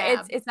him the Yeah,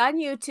 dab. it's on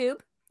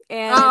YouTube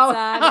and Oh,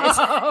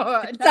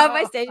 it's on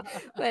my stage.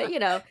 But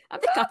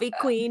I'm the coffee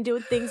queen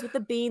doing things with the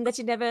bean that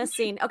you never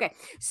seen. Okay,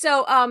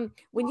 so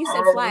when you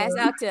said fly us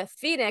out to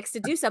Phoenix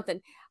to do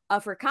something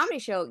for a comedy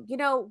show,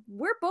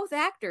 we're both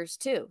actors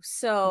too,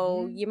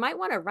 so you might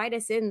want to write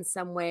us in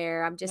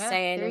somewhere. I'm just Yeah,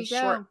 saying, there a you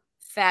short, go.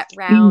 fat,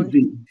 round,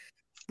 Easy.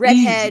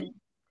 redhead, Easy.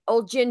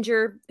 old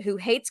ginger who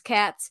hates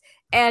cats,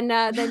 and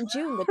then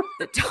June,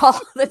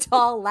 the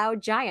tall,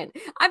 loud giant.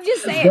 I'm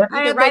just saying, you That-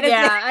 can write us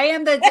in.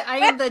 I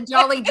am the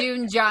Jolly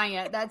June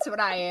giant. That's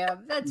what I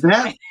am. That's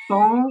That right.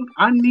 song,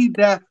 I need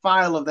that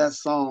file of that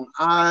song.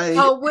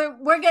 Oh, we'll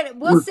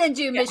was- send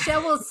you.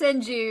 Michelle will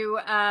send you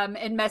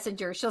in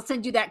Messenger. She'll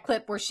send you that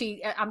clip where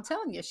I'm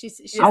telling you, she's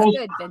I was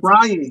good. Vincent. She's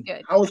crying.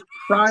 good. I was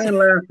crying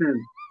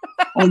laughing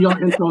on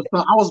your intro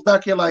song. I was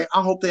back here like,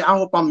 I hope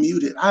I'm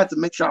muted. I had to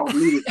make sure I was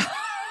muted.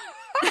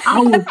 I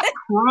was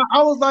crying.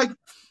 I was like,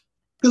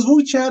 because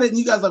we chatted and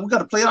you guys like, we got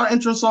to play our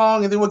intro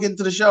song and then we'll get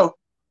into the show.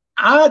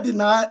 I did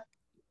not.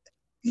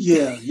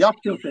 Yeah, y'all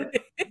killed that.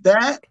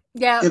 That,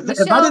 Yeah, if I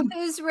Michelle didn't-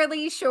 is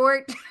really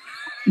short.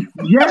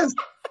 yes.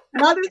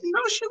 And I didn't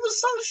know she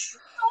was so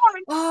short.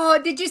 Oh,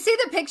 did you see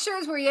the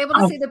pictures? Were you able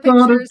to I see the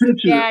saw pictures? the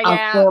picture. Yeah, I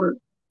yeah. saw it.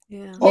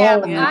 Yeah.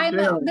 Yeah, Oh,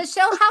 I'm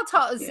Michelle. How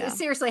tall? Yeah.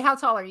 Seriously, how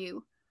tall are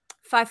you?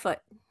 5 foot.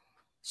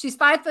 She's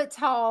 5 foot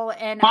tall,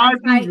 and Five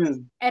I'm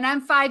even.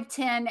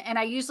 5'10", and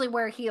I usually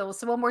wear heels.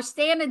 So when we're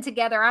standing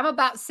together, I'm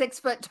about 6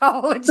 foot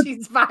tall, and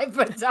she's 5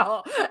 foot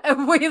tall,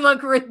 and we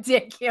look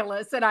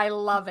ridiculous, and I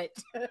love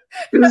it.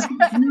 It's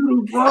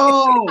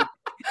beautiful.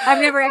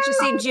 I've never actually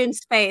seen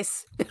June's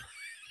face.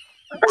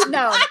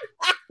 No,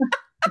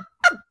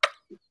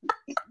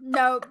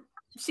 no,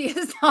 she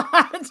is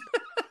not.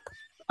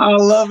 I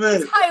love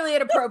it. Highly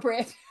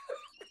inappropriate.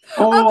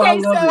 Oh, I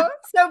Okay, love it.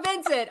 so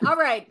Vincent, all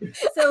right.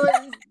 So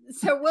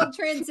we'll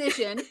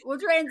transition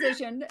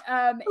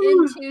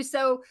into,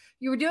 so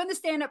you were doing the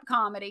stand-up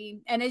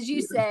comedy, and as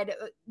you said,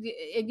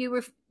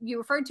 you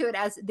referred to it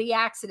as the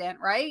accident,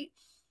 right?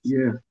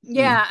 Yeah.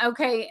 Yeah,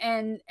 okay.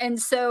 And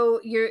so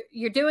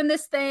you're doing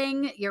this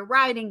thing, you're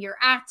writing, you're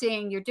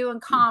acting, you're doing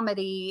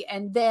comedy,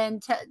 and then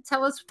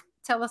tell us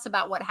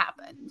about what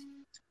happened.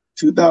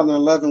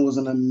 2011 was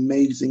an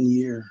amazing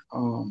year.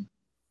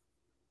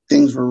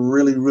 Things were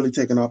really, really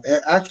taking off.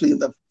 Actually,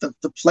 the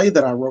play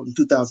that I wrote in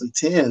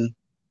 2010,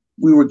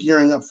 we were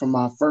gearing up for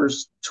my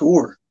first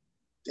tour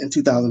in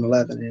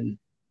 2011. And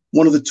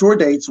one of the tour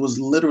dates was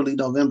literally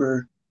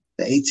November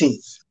the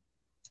 18th.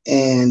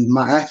 And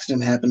my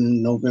accident happened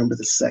in November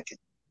the 2nd.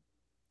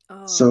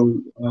 Oh.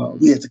 So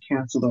we had to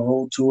cancel the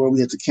whole tour. We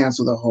had to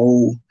cancel the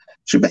whole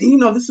trip.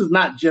 And, this is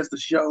not just a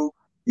show.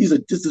 These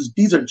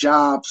are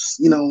jobs,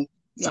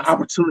 it's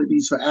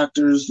opportunities for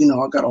actors.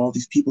 I got all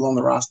these people on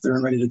the roster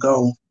and ready to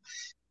go.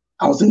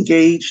 I was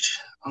engaged.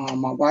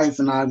 My wife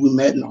and I, we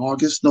met in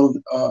August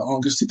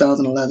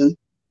 2011.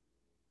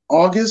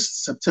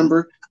 August,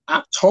 September,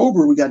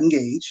 October, we got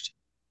engaged.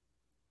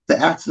 The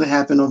accident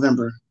happened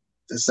November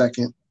the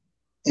 2nd,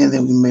 and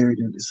then we married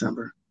in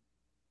December.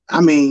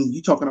 I mean,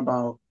 you talking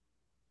about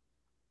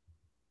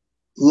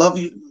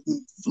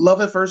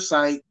love at first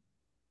sight,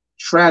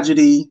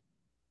 tragedy,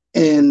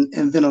 and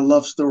then a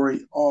love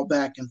story all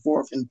back and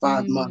forth in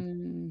 5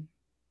 months.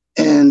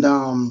 And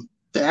the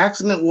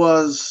accident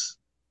was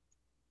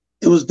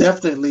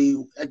definitely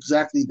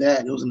exactly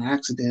that. It was an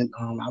accident.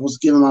 I was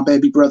giving my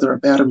baby brother a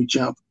battery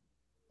jump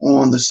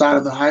on the side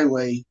of the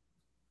highway,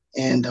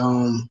 and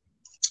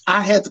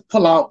I had to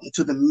pull out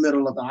into the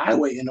middle of the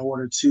highway in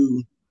order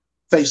to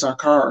face our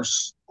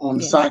cars on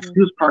the side. 'Cause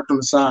he was parked on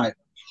the side.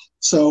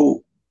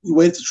 So we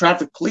waited till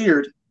traffic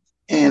cleared,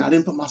 and I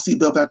didn't put my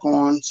seatbelt back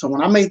on. So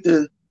when I made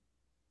the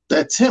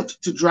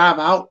attempt to drive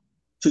out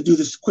to do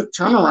this quick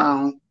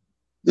turnaround,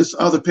 this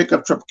other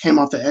pickup truck came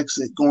off the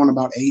exit going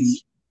about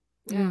 80.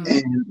 Mm.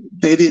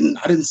 And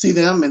I didn't see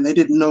them, and they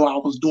didn't know I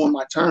was doing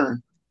my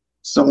turn.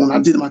 So when I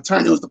did my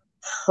turn, it was the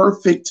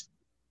perfect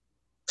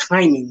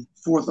timing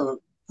for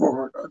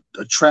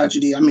a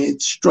tragedy. I mean,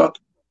 it struck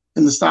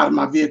in the side of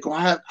my vehicle.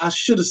 I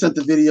should have sent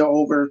the video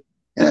over,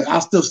 and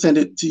I'll still send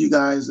it to you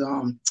guys.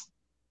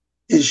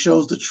 It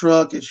shows the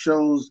truck. It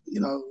shows,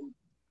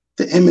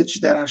 the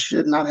image that I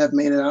should not have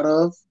made it out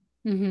of.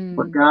 Mm-hmm.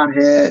 But God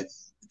had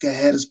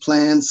his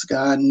plans.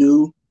 God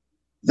knew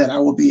that I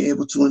would be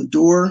able to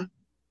endure.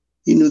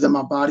 He knew that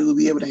my body would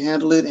be able to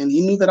handle it. And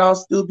he knew that I'll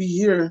still be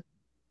here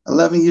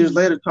 11 years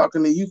later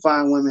talking to you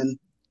fine women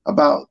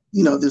about,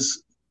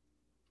 this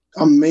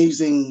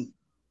amazing,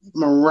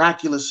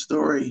 miraculous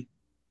story.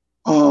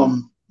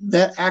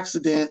 That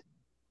accident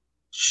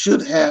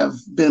should have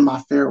been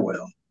my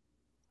farewell.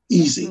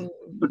 Easy.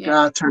 But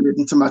God turned it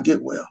into my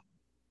get well.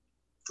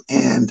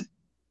 And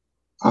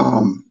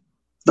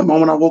the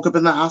moment I woke up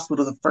in the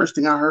hospital, the first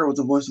thing I heard was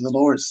the voice of the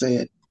Lord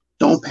said,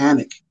 "Don't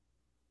panic.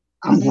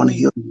 I'm going to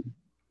heal you.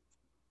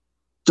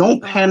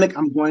 Don't panic.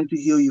 I'm going to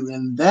heal you."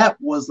 And that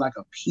was like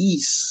a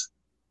peace.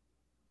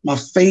 My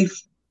faith,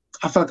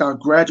 I felt like I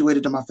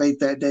graduated to my faith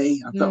that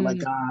day. I felt like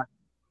God,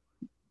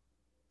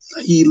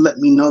 he let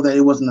me know that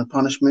it wasn't a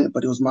punishment,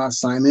 but it was my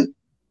assignment.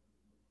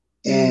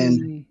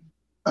 And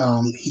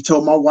he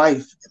told my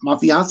wife, my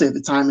fiance at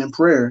the time, in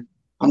prayer,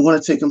 "I'm going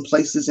to take him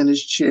places in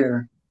his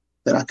chair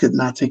that I could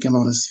not take him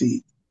on his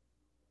feet."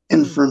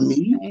 And for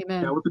me,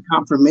 that was the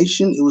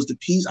confirmation. It was the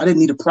peace. I didn't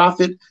need a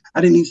prophet. I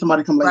didn't need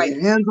somebody to come lay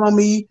their hands on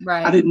me.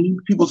 Right. I didn't need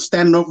people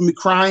standing over me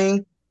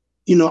crying.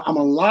 I'm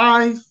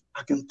alive.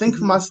 I can think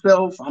for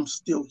myself. I'm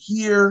still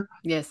here.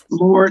 Yes.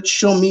 Lord,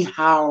 show me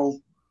how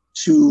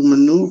to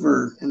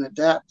maneuver and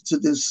adapt to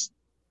this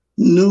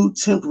new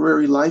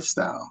temporary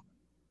lifestyle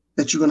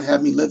that you're going to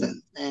have me live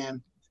in.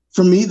 And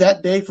for me,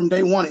 that day, from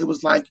day one, it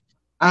was like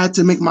I had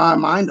to make my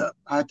mind up.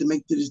 I had to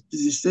make the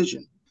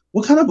decision.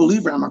 What kind of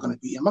believer am I going to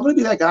be? Am I going to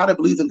be that guy that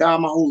believes in God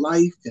my whole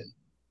life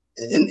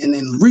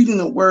and reading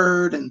the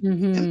word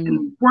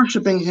and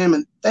worshiping him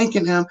and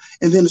thanking him?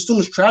 And then as soon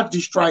as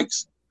tragedy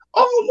strikes,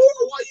 "Oh,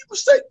 Lord, why you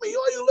forsake me?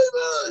 Why you leave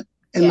me?"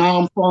 And now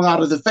I'm falling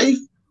out of the faith.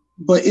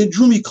 But it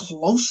drew me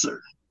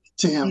closer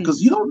to him,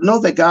 because you don't know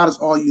that God is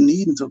all you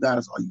need until God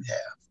is all you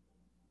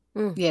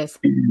have. Yes.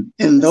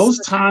 In those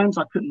times,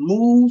 I couldn't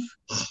move.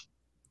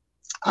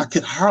 I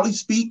could hardly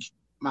speak.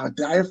 My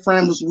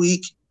diaphragm was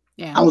weak.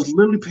 Yeah. I was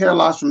literally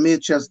paralyzed from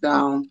mid-chest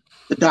down.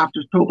 The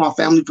doctors told my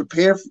family,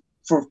 prepare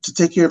to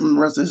take care of him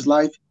the rest of his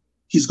life.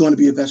 He's going to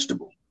be a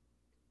vegetable.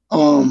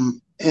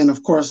 And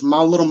of course,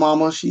 my little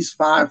mama, she's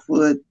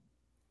 5'1",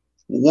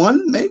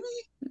 maybe.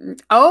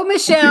 Oh,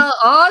 Michelle.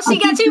 Oh, she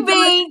got you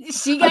beat.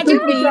 She got you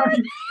beat.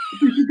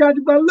 She got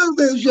you by a little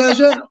bit, yeah.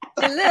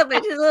 A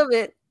little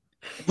bit.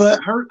 But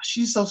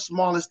she's so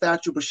small in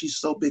stature, but she's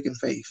so big in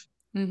faith.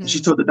 Mm-hmm. And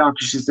she told the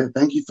doctor, she said,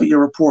 "Thank you for your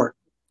report,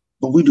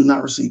 but we do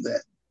not receive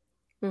that."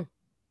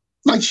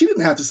 Like, she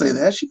didn't have to say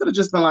that. She could have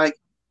just been like,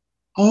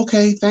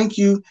 "Okay, thank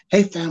you.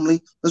 Hey,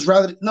 family,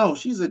 no,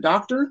 she's a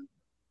doctor.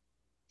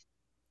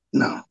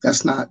 No,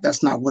 that's not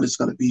what it's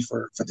going to be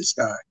for this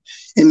guy."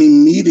 And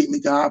immediately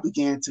God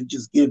began to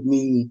just give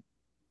me,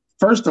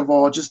 first of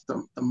all, just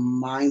the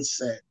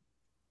mindset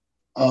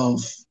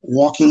of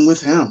walking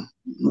with him,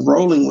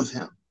 rolling with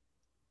him,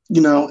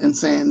 and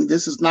saying,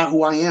 this is not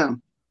who I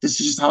am. This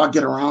is just how I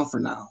get around for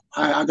now.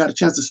 I got a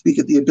chance to speak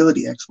at the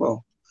Ability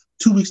Expo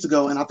 2 weeks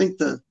ago. And I think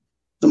the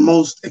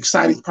most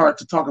exciting part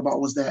to talk about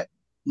was that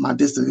my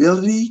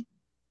disability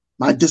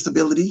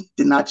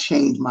did not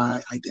change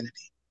my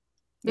identity.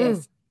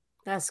 Yes.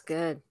 That's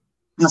good.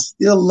 I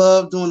still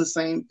love doing the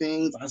same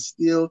things. I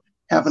still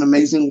have an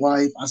amazing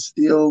wife. I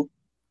still,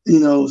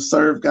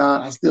 serve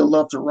God. I still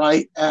love to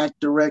write, act,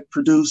 direct,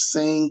 produce,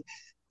 sing,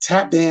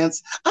 tap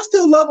dance. I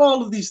still love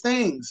all of these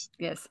things.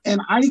 Yes.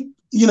 And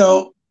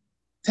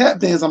tap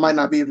dance I might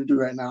not be able to do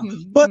right now,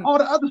 but all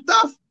the other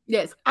stuff,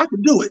 yes, I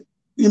could do it,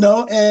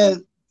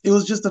 and it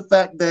was just the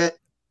fact that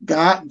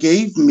God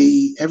gave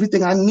me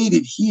everything I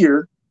needed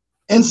here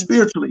and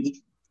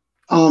spiritually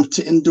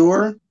to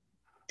endure.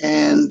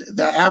 And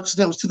the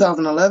accident was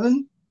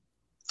 2011.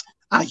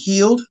 I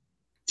healed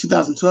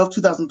 2012,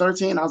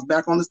 2013. I was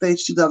back on the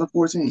stage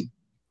 2014.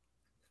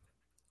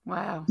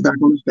 Wow.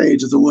 Back on the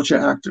stage as a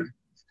wheelchair actor.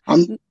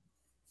 I'm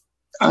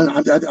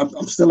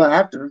still an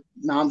actor.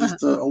 Now I'm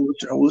just a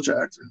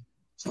wheelchair actor.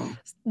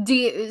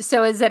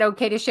 So is it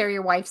okay to share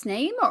your wife's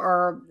name,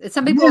 or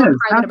some people are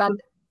private about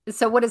it?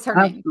 So what is her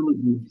name?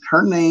 Absolutely.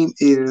 Her name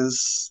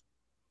is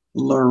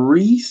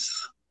Larice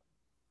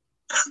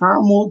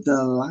Carmel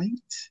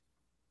Delight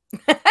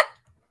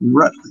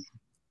Rutley.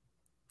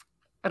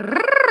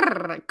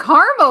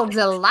 Caramel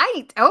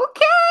delight.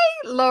 Okay,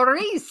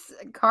 Lorice.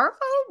 Caramel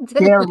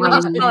Caramel.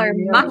 delight. Call her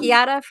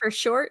macchiata for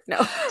short. No.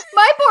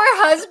 My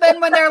poor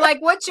husband, when they're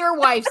like, "What's your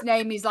wife's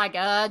name?" He's like,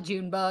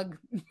 Junebug.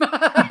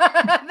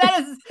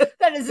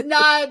 that is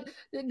not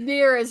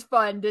near as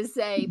fun to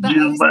say. But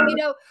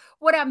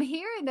what I'm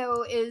hearing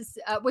though is,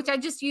 which I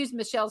just used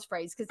Michelle's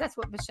phrase because that's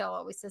what Michelle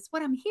always says.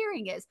 What I'm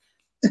hearing is,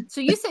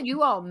 so you said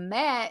you all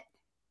met.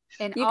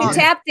 And you can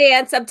tap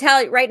dance. I'm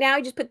telling you right now,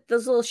 you just put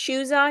those little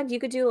shoes on. You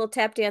could do a little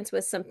tap dance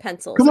with some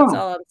pencils. That's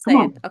all I'm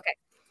saying. Okay.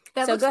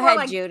 So go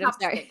ahead, Jude. I'm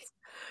sorry.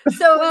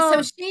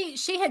 So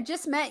she had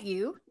just met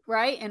you,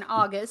 right? In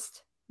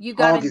August. You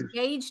got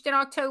engaged in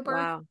October.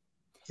 Wow.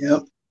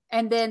 Yep.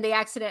 And then the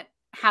accident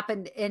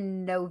happened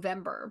in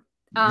November.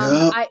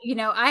 Yep. I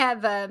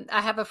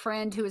have a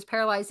friend who was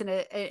paralyzed in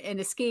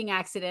a skiing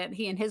accident.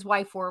 He and his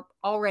wife were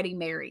already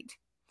married.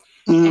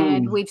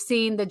 And we've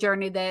seen the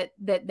journey that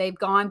they've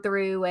gone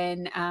through,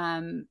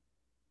 and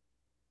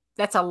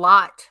that's a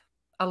lot.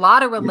 A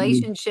lot of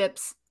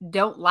relationships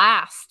don't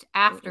last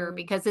after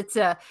because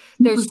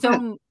there's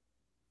 2%.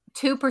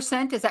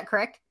 Is that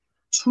correct?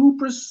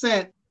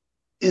 2%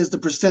 is the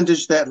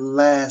percentage that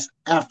lasts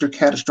after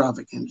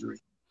catastrophic injury.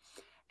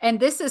 And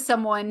this is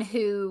someone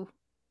who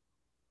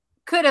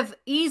could have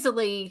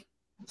easily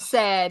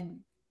said,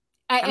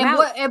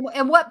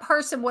 and what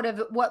person would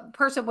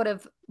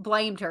have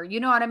blamed her?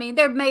 You know what I mean?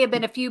 There may have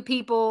been a few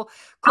people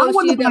close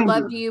to you that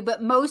loved you,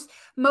 but most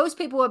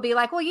people would be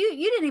like, well, you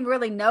didn't even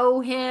really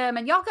know him,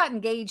 and y'all got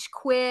engaged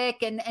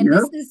quick, and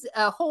this is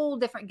a whole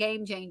different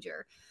game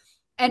changer.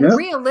 And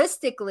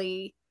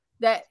realistically,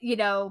 that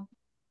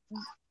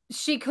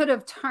she could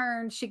have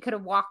turned, she could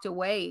have walked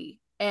away,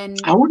 and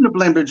I wouldn't have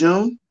blamed her,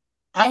 June.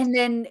 And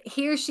then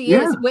here she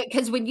is,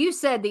 because when you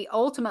said the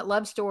ultimate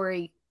love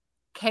story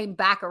came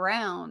back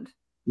around.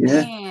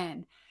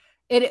 Man,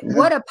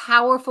 what a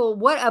powerful,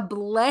 what a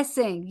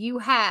blessing you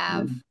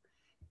have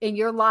in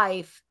your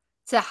life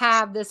to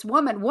have this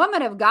woman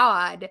of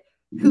God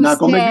who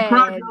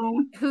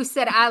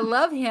said, I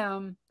love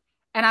him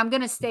and I'm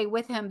going to stay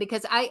with him,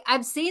 because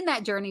I've seen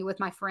that journey with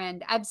my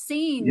friend. I've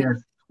seen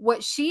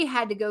what she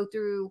had to go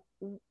through,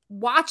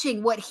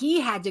 watching what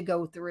he had to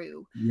go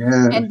through.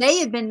 And they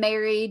had been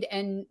married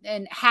and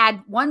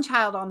had one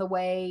child on the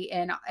way,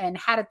 and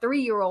had a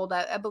 3-year-old.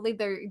 I believe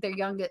their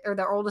youngest or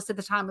their oldest at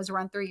the time was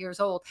around 3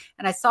 years old.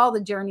 And I saw the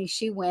journey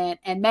she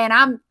went, and man,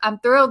 I'm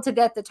thrilled to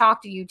death to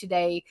talk to you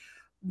today,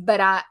 but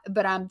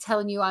I'm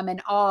telling you, I'm in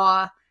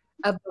awe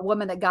of the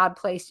woman that God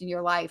placed in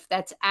your life.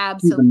 That's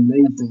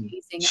absolutely amazing.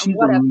 She's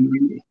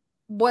amazing.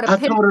 What a I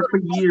told her for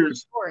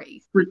years.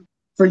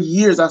 For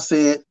years I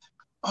said,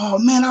 oh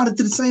man, I would have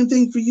did the same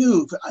thing for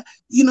you.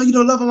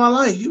 You love of my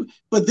life.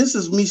 But this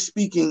is me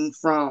speaking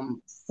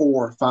from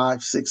 4,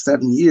 5, 6,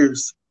 7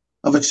 years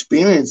of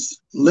experience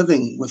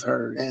living with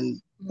her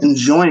and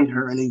enjoying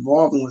her and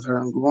evolving with her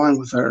and growing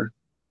with her.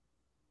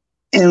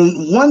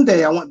 And one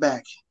day I went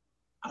back.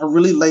 I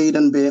really laid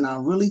in bed and I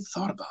really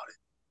thought about it.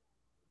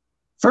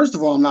 First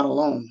of all, I'm not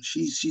alone.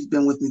 She's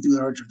been with me through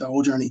the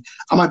whole journey.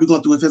 I might be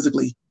going through it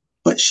physically,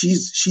 but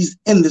she's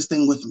in this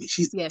thing with me.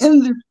 She's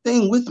in this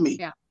thing with me.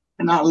 Yeah.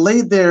 And I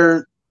laid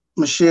there,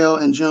 Michelle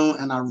and June,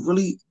 and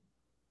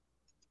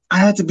I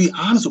had to be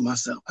honest with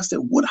myself. I said,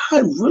 would I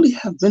really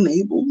have been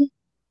able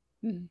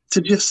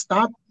to just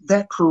stop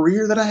that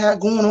career that I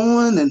had going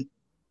on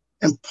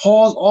and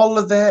pause all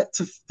of that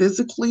to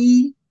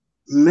physically,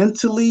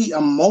 mentally,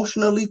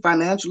 emotionally,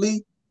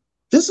 financially?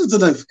 This is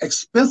an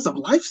expensive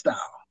lifestyle.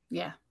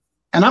 Yeah.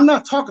 And I'm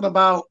not talking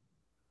about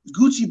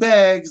Gucci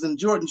bags and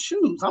Jordan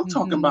shoes. I'm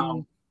talking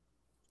about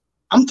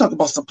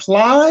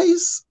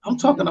supplies. I'm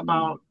talking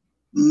about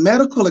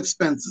medical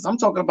expenses. I'm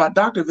talking about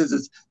doctor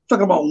visits. I'm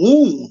talking about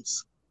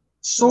wounds,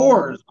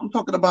 sores. I'm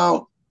talking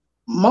about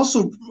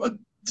muscle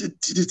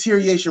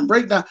deterioration,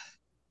 breakdown,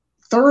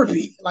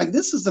 therapy. Like,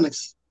 this is an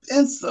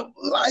expensive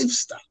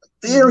lifestyle,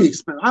 very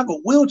expensive. I have a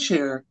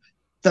wheelchair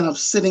that I'm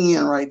sitting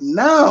in right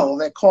now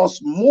that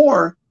costs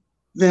more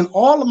than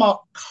all of my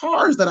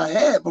cars that I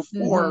had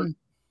before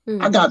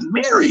I got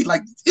married.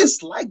 Like,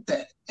 it's like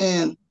that.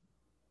 And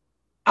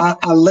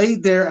I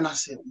laid there and I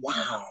said,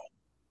 wow.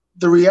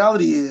 The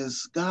reality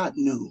is God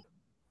knew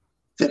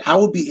that I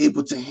would be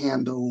able to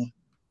handle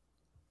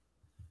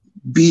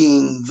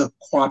being the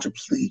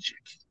quadriplegic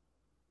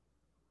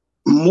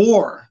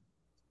more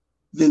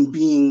than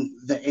being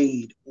the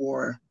aide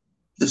or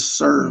the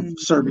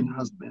serving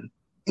husband.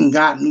 And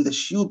God knew that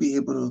she would be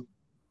able to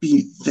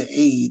be the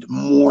aide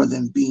more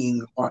than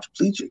being a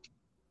quadriplegic.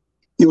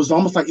 It was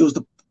almost like it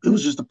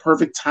was just the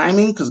perfect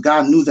timing, because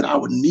God knew that I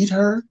would need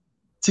her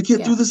to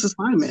get through this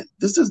assignment.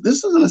 This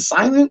is an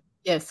assignment.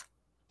 Yes.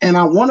 And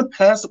I want to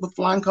pass it with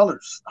flying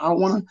colors. I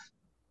want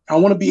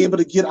to be able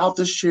to get out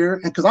this chair,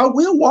 and because I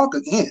will walk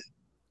again.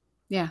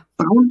 Yeah.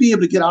 But I want to be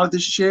able to get out of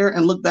this chair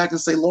and look back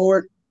and say,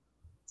 Lord,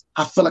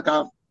 I feel like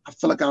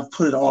I've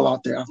put it all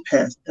out there. I've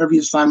passed every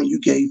assignment you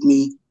gave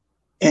me,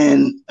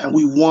 and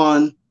we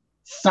won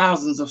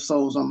thousands of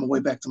souls on my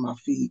way back to my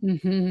feet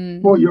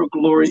for your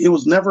glory. It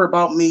was never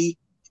about me.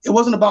 It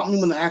wasn't about me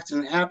when the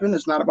accident happened.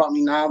 It's not about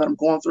me now that I'm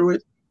going through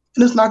it.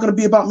 And it's not going to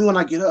be about me when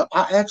I get up.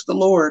 I asked the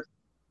Lord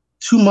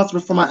 2 months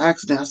before my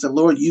accident. I said,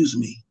 Lord, use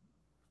me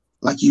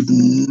like you've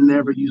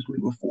never used me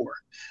before.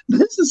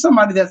 This is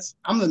somebody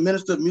I'm the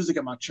minister of music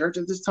at my church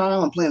at this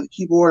time. I'm playing the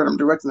keyboard. I'm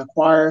directing the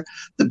choir,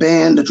 the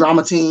band, the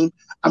drama team.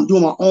 I'm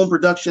doing my own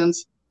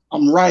productions.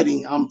 I'm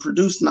writing, I'm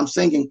producing, I'm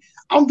singing.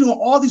 I'm doing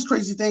all these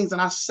crazy things.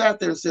 And I sat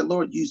there and said,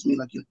 Lord, use me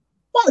like you.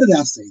 Why did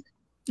I say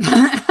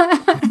that?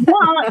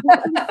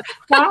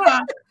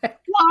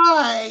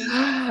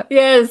 Why?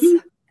 Yes.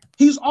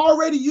 He's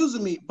already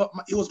using me, but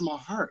it was my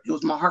heart. It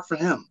was my heart for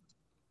him.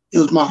 It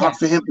was my heart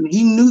for him. And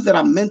he knew that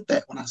I meant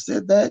that when I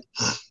said that.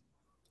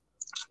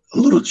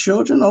 Little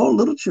children,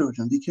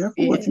 be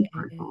careful what you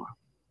pray for.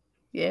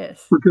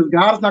 Yes. Because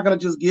God is not going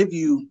to just give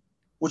you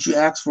what you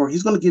ask for.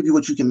 He's going to give you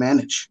what you can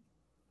manage.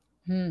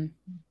 And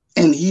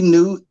he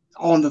knew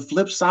on the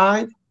flip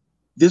side,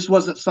 this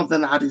wasn't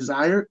something I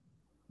desired,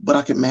 but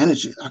I can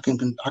manage it. I can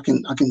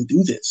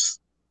do this.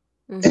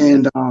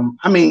 And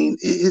I mean,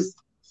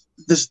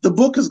 the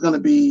book is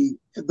going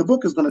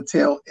to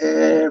tell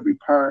every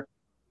part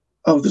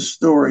of the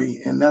story,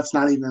 and that's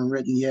not even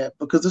written yet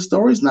because the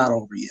story's not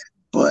over yet.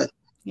 But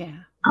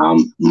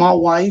my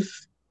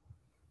wife,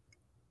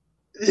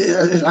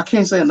 I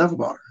can't say enough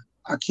about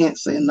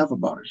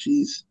her.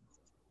 She's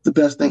the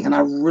best thing. And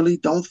I really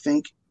don't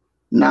think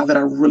now that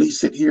I really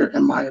sit here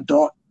in my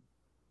adult,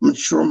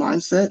 mature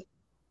mindset,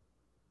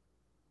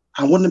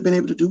 I wouldn't have been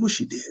able to do what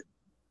she did.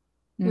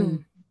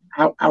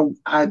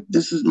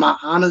 This is my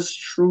honest,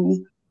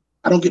 true,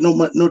 I don't get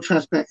no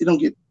transparent. It don't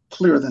get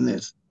clearer than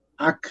this.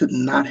 I could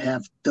not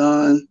have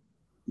done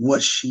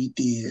what she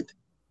did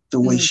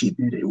the way she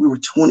did it. We were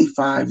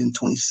 25 and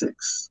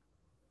 26.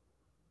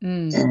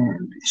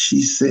 And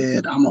she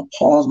said, I'm going to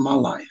pause my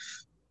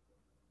life.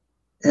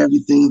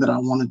 Everything that I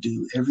want to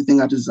do, everything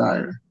I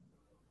desire,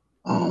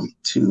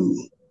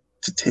 to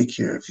take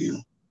care of you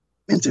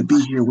and to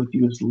be here with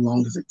you as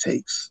long as it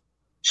takes.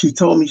 She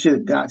told me, she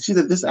said,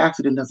 this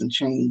accident doesn't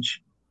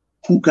change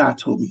who God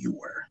told me you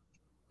were.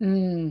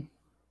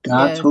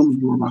 God told me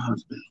you were my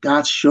husband.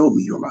 God showed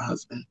me you were my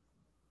husband.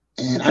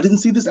 And I didn't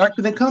see this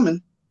accident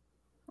coming.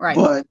 Right.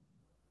 But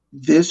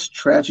this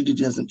tragedy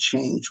doesn't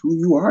change who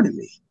you are to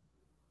me.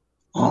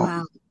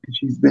 Wow.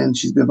 She's been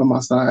by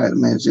my side,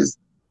 man.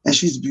 And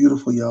she's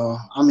beautiful, y'all.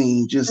 I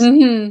mean, just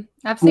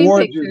I've seen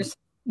gorgeous. Pictures.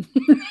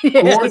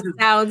 It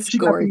sounds she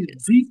gorgeous. Got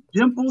these deep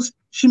dimples.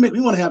 She make me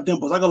want to have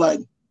dimples. I go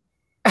like,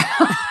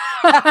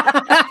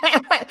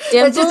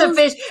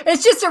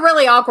 it's just a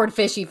really awkward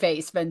fishy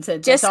face,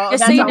 Vincent. Just so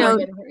you know,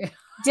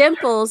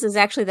 dimples is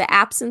actually the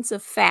absence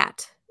of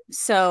fat.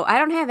 So I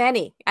don't have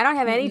any. I don't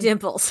have any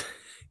dimples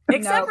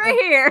except right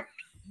here.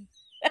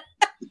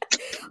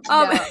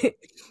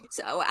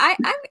 So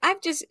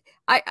I've just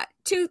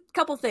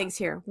couple things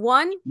here.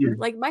 One,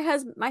 like my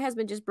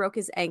husband just broke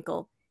his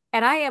ankle,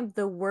 and I am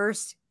the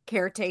worst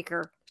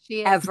caretaker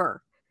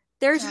ever.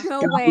 There's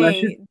no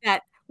way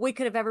that we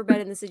could have ever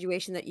been in the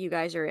situation that you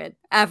guys are in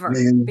ever,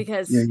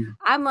 because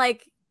I'm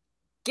like,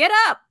 get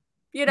up,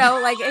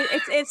 like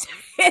it's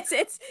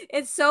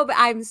so bad.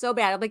 I'm so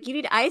bad. I'm like, you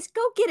need ice?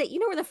 Go get it. You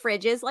know where the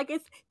fridge is. Like,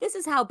 this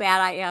is how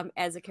bad I am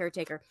as a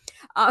caretaker.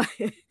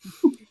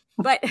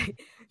 But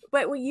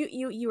when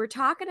you were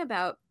talking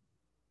about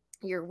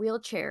your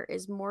wheelchair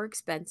is more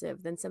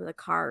expensive than some of the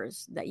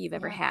cars that you've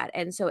ever had,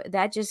 and so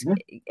that just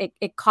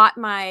it caught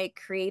my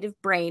creative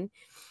brain.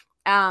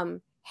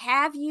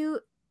 Have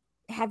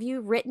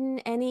you written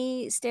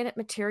any stand-up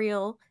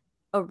material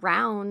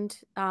around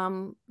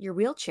your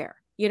wheelchair?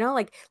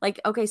 Like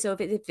okay, so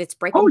if it's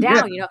breaking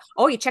down, you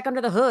check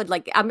under the hood.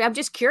 Like I'm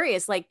just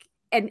curious. Like,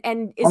 and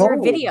is there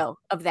a video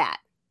of that?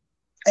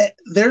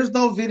 There's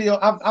no video.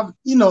 I've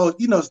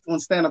when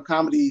stand-up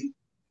comedy,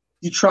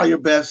 you try your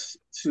best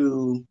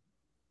to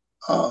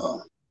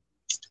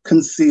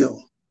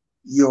conceal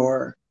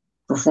your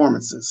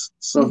performances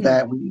so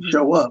that when you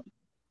show up,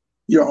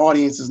 your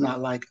audience is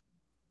not like,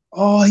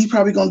 oh, he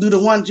probably gonna do the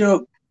one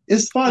joke.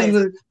 It's funny,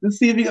 but let's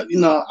see if he,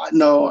 no, I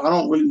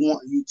don't really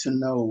want you to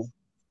know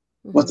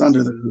what's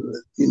under the hood,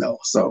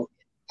 So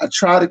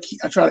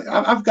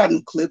I've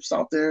gotten clips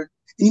out there.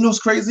 And what's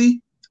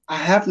crazy? I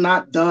have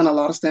not done a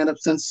lot of stand-up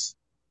since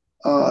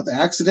the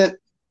accident.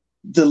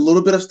 The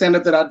little bit of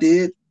stand-up that I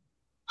did,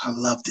 I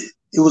loved it.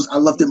 I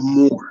loved it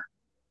more.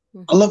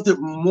 I loved it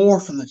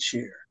more from the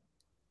chair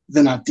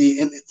than I did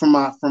and from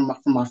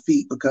my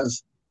feet,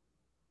 because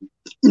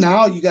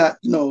now you got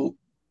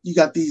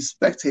these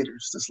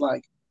spectators that's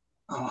like,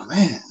 oh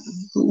man,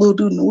 little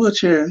dude in the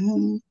wheelchair.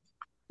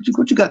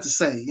 What you got to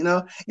say,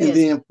 And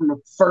then from the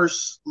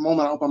first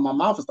moment I opened my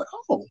mouth, it's like,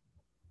 oh,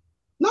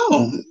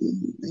 no,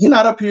 he's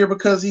not up here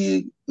because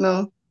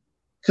because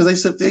they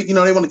said they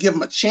want to give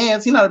him a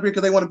chance. He's not up here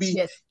because they want to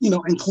be,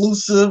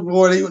 inclusive,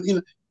 or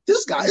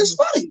this guy is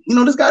funny.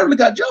 This guy really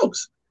got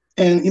jokes.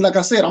 And like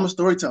I said, I'm a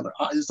storyteller.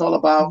 It's all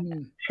about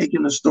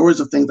taking the stories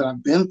of things that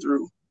I've been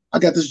through. I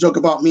got this joke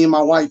about me and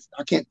my wife.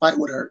 I can't fight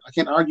with her. I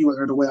can't argue with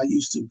her the way I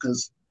used to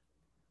because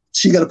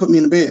she got to put me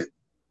in the bed.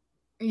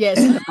 Yes.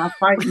 And if I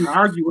fight and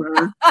argue with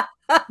her,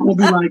 I'm going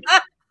to be like,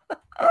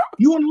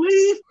 you want to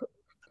leave?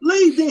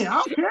 Leave then. I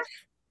don't care.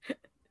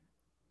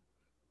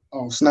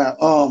 Oh snap.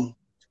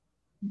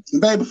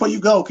 Babe, before you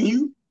go, can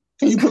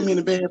you put me in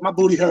the bed? My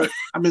booty hurt.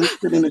 I've been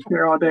sitting in the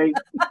chair all day.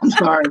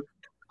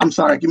 I'm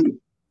sorry. Give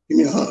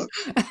me a hug.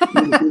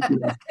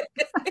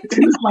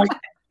 It's like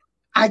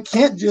I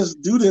can't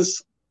just do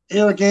this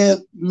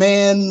arrogant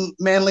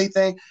manly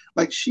thing.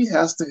 Like she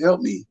has to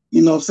help me.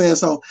 You know what I'm saying?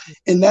 So,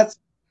 and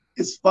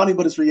it's funny,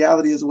 but it's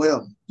reality as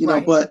well. You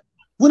know, but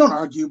we don't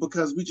argue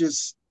because we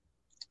just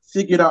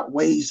figured out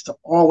ways to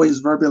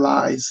always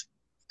verbalize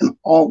and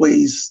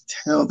always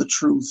tell the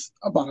truth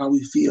about how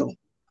we feel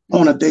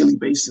on a daily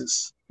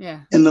basis.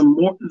 Yeah. And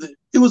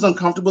it was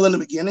uncomfortable in the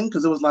beginning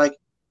because it was like,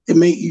 it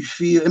made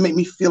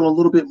me feel a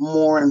little bit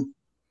more and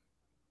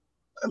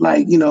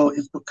like, you know,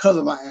 it's because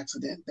of my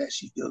accident that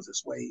she feels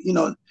this way, you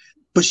know,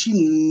 but she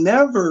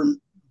never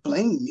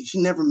blamed me.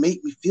 She never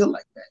made me feel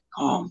like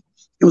that.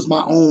 It was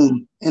my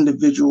own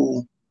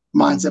individual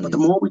mindset. But the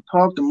more we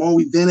talked, the more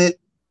we vented,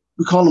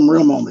 we call them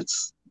real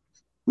moments.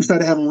 We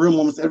started having real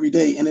moments every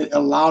day, and it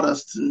allowed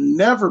us to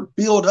never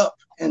build up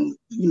and,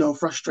 you know,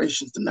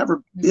 frustrations, to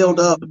never build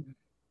up.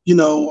 You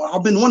know,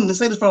 I've been wanting to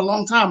say this for a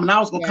long time, and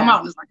now it's going to come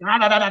out, and it's like,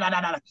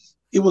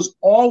 It was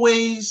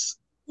always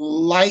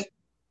light,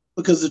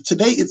 because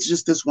today it's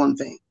just this one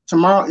thing.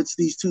 Tomorrow it's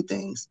these two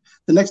things.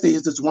 The next day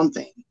is this one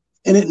thing.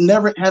 And it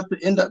never has to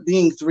end up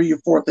being 3 or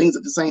 4 things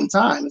at the same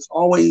time. It's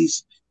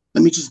always,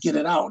 let me just get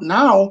it out.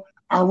 Now,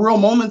 our real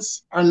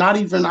moments are not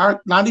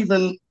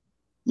even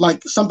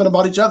like something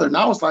about each other.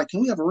 Now it's like, can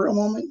we have a real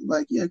moment?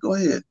 Like, yeah, go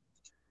ahead.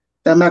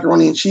 That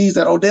macaroni and cheese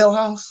at Odell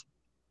house,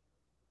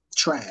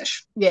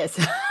 trash. Yes.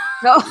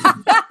 No.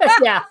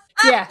 Yeah.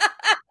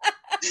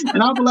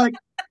 And I'll be like,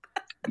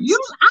 I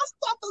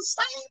thought the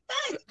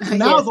same thing.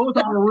 Now those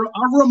are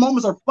our real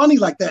moments are funny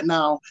like that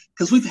now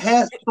because we've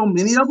had so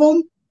many of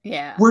them.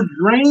 Yeah. We're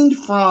drained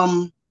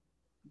from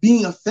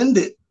being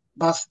offended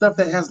by stuff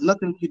that has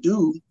nothing to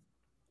do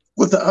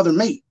with the other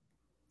mate.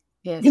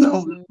 Yes. You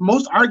know,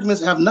 most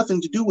arguments have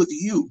nothing to do with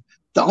you.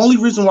 The only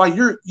reason why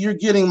you're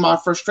getting my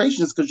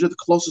frustration is because you're the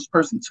closest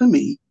person to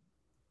me.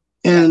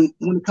 And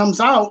when it comes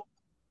out,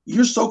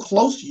 you're so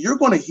close, you're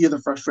going to hear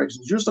the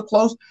frustrations. You're so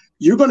close,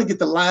 you're going to get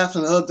the laughs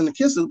and the hugs and the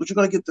kisses, but you're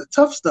going to get the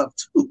tough stuff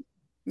too.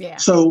 Yeah.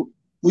 So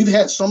we've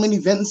had so many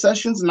venting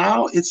sessions.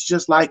 Now it's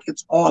just like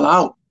it's all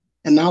out,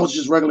 and now it's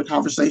just regular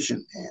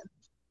conversation. And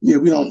yeah,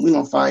 we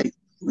don't fight.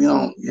 We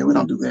don't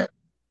do that.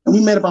 And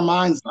we made up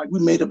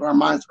our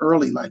minds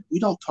early. Like we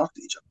don't talk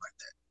to each other like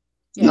that.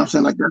 You know what I'm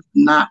saying? Like that's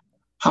not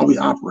how we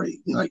operate.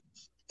 Like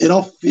it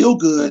don't feel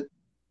good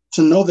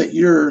to know that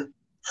you're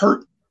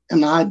hurt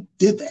and I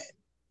did that.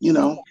 You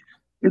know,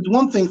 it's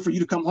one thing for you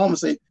to come home and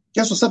say,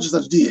 guess what such and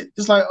such did?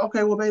 It's like,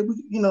 okay, well, babe,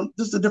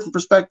 this is a different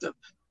perspective.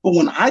 But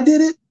when I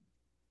did it,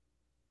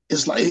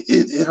 it's like,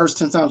 it hurts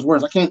 10 times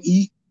worse. I can't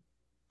eat.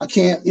 I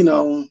can't,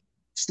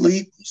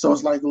 sleep. So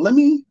it's like, let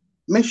me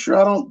make sure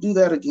I don't do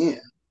that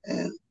again.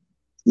 And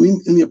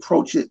we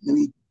approach it and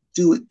we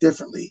do it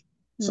differently.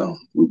 Mm-hmm. So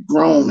we've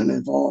grown and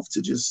evolved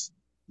to just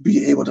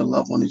be able to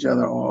love one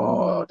another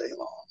all day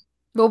long.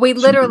 Well, we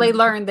literally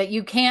learned that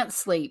you can't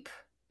sleep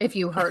if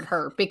you hurt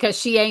her because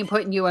she ain't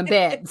putting you in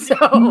bed. So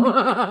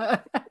I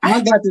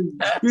got this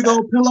big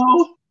old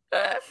pillow.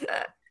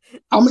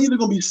 I'm either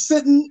gonna be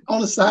sitting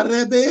on the side of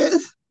that bed.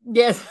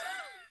 Yes.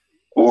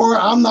 Or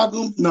I'm not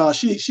gonna. No,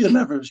 she'll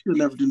never do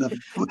nothing.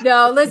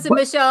 No, listen,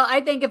 Michelle.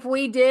 I think if the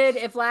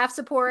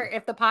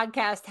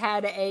podcast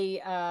had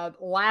a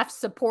laugh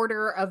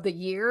supporter of the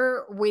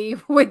year, we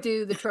would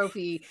do the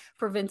trophy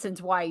for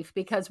Vincent's wife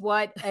because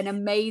what an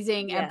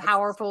amazing and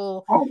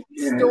powerful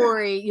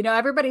story.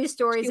 Everybody's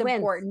story is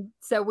important,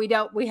 so we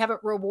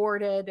haven't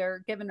rewarded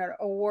or given an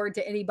award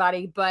to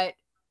anybody, but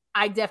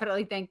I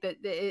definitely think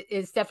that it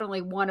is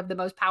definitely one of the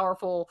most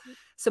powerful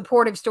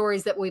supportive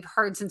stories that we've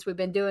heard since we've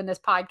been doing this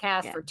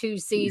podcast for 2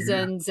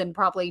 seasons and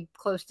probably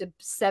close to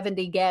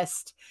 70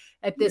 guests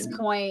at this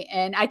point.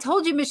 And I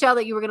told you, Michelle,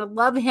 that you were going to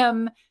love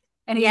him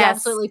and he's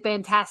absolutely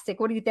fantastic.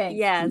 What do you think?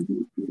 Yes,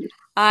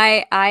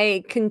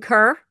 I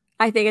concur.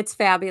 I think it's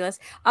fabulous.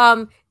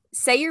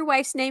 Say your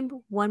wife's name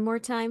one more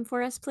time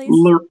for us, please.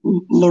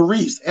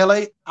 Larice,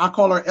 I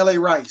call her L.A.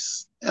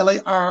 Rice,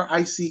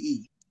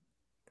 Larice.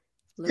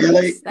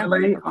 Larice.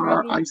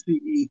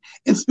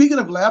 And speaking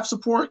of laugh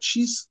support,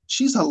 she's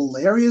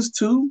hilarious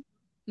too.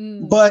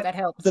 But that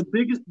helps.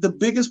 The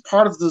biggest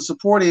part of the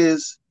support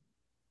is,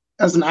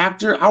 as an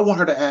actor, I want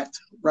her to act,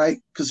 right?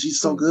 Because she's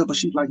so good, but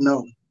she's like,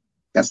 no,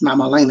 that's not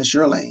my lane, it's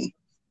your lane.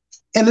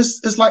 And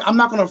it's like I'm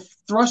not gonna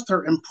thrust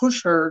her and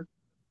push her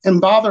and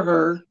bother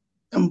her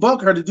and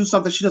bug her to do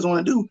something she doesn't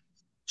want to do.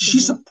 She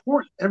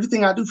supports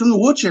everything I do from the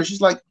wheelchair. She's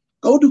like,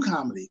 go do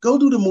comedy, go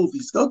do the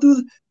movies,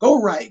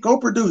 go write, go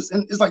produce.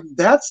 And it's like,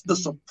 that's the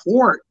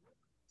support.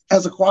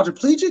 As a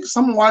quadriplegic,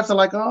 some wives are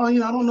like, oh, I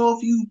don't know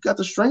if you got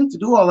the strength to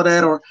do all of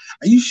that. Or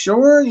are you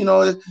sure? You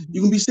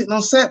can be sitting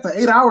on set for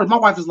 8 hours. My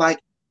wife is like,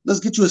 let's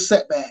get you a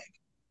set bag.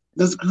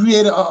 Let's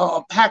create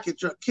a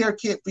package, a care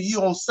kit for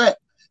you on set.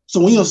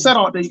 So when you're on set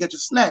all day, you got your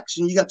snacks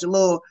and you got your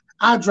little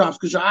eye drops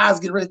because your eyes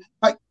get ready.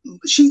 Like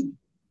she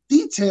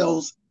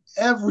details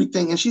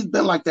everything. And she's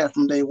been like that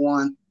from day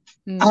one.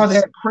 Mm. I've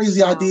had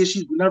crazy ideas.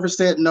 She's never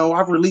said no.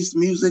 I've released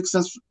music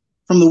since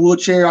from the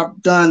wheelchair.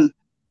 I've done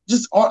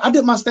I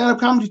did my stand-up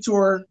comedy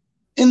tour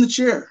in the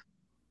chair.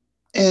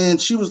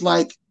 And she was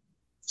like,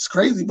 it's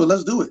crazy, but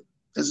let's do it.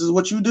 This is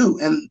what you do.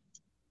 And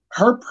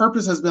her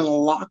purpose has been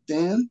locked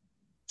in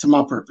to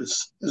my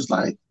purpose. It's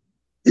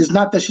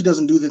not that she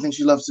doesn't do the things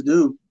she loves to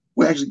do.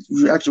 We're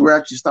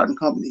actually starting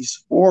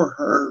companies for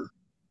her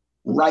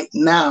right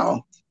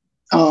now.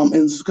 And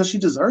it's because she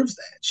deserves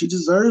that. She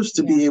deserves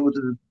to be able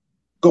to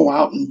go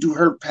out and do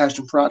her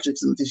passion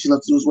projects and the things she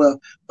loves to do as well.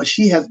 But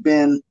she has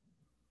been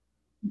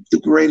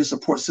the greatest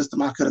support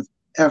system I could have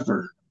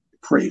ever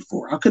prayed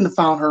for. I couldn't have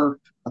found her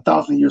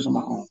 1,000 years on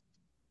my own.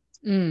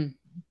 Mm.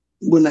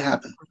 Wouldn't have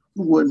happened.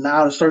 Wouldn't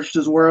have searched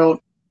this world.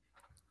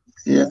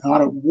 Yeah,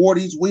 I'd have wore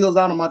these wheels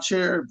out of my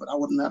chair, but I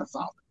wouldn't have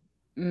found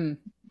it. Mm.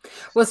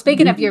 Well,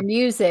 speaking of your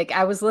music,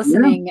 I was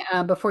listening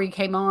before you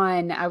came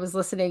on. I was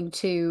listening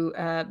to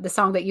the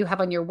song that you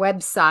have on your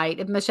website.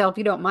 If, Michelle, if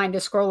you don't mind to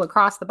scroll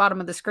across the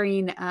bottom of the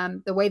screen,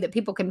 the way that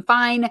people can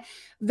find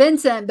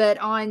Vincent. But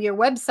on your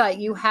website,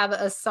 you have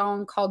a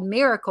song called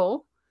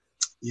 "Miracle."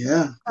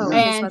 Yeah. Oh,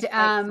 and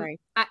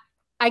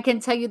I can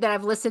tell you that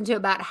I've listened to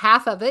about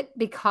half of it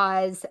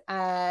because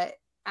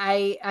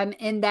I'm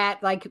in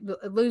that, like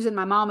losing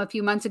my mom a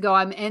few months ago.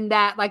 I'm in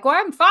that, like, well,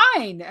 I'm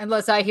fine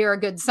unless I hear a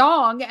good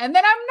song, and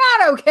then I'm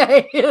not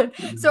okay.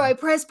 So I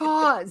press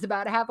pause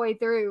about halfway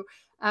through.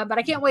 But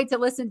I can't wait to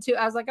listen to.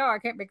 I was like, oh, I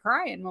can't be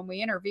crying when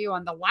we interview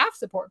on the Laugh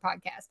Support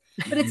podcast.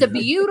 But it's a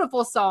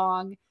beautiful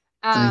song.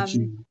 Thank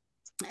you.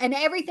 And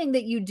everything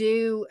that you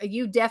do,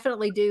 you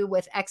definitely do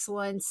with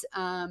excellence.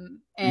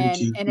 And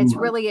you. It's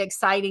really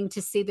exciting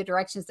to see the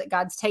directions that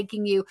God's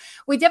taking you.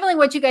 We definitely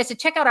want you guys to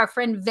check out our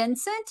friend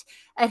Vincent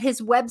at his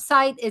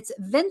website. It's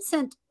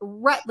Vincent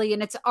Rutley,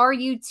 and it's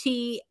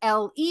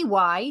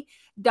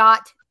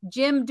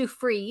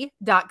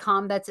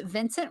RUTLEY.JimDufree.com. That's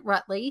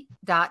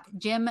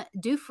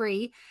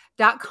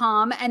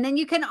VincentRutley.JimDufree.com. And then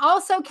you can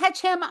also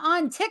catch him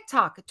on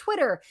TikTok,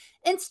 Twitter,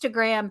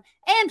 Instagram,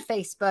 and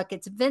Facebook.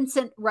 It's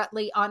Vincent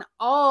Rutley on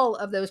all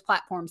of those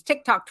platforms: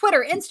 TikTok,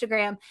 Twitter,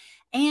 Instagram,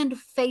 and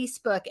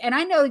Facebook. And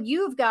I know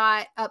you've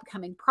got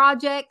upcoming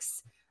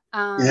projects.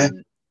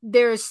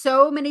 There's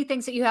so many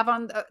things that you have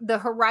on the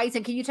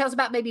horizon. Can you tell us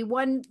about maybe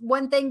one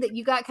thing that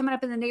you got coming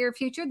up in the near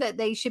future that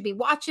they should be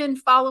watching,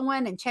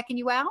 following, and checking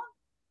you out?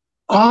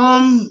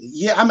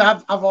 Yeah, I mean,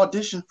 I've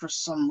auditioned for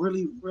some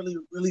really, really,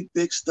 really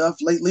big stuff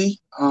lately.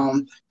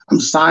 I'm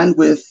signed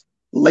with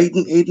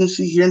Layton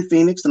Agency here in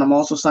Phoenix, and I'm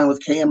also signed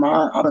with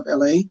KMR out of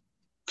LA.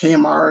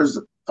 KMR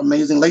is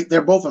amazing.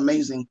 They're both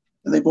amazing,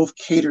 and they both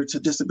cater to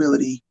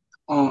disability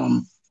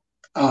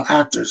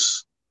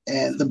actors.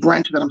 And the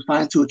branch that I'm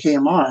signed to at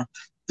KMR,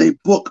 they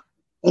book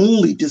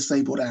only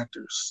disabled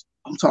actors.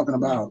 I'm talking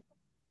about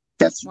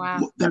that's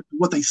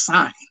what they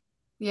sign.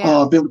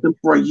 Yeah, been with them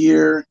for a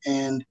year,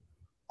 and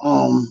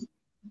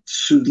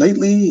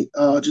lately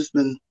just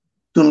been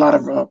doing a lot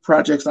of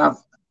projects. I've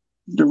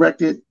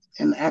directed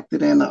and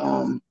acted in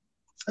a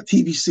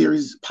TV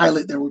series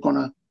pilot that we're going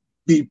to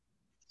be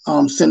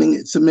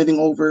submitting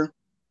over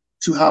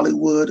to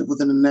Hollywood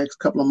within the next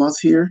couple of months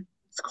here.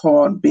 It's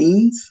called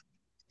Beans,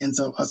 and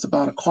so it's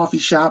about a coffee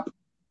shop,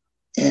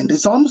 and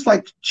it's almost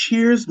like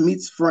Cheers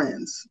meets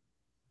Friends,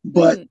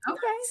 but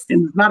it's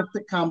not a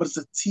sitcom, but it's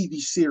a TV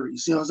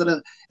series. You know, so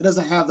it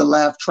doesn't have the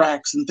laugh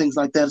tracks and things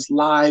like that. It's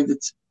live.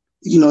 It's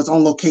it's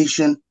on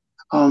location.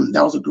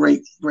 That was a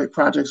great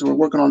project. So we're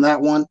working on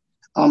that one.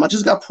 I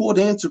just got pulled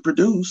in to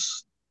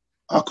co-produce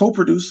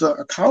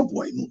a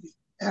cowboy movie.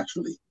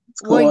 Actually,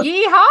 it's called, well,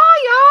 yeehaw,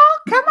 y'all!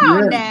 Come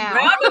on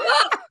now.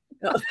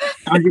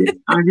 I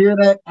hear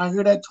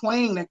that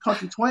twang, that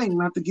country twang.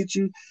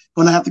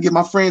 Gonna have to get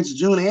my friends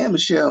June and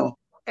Michelle.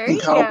 There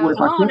you go.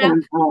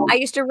 I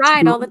used to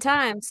ride all the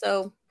time.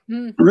 So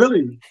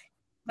really,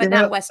 but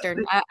not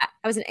Western. I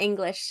was an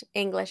English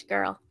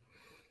girl.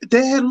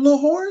 They had a little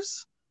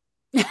horse.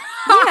 Yeah, the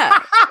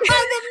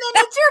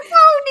miniature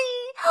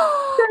pony.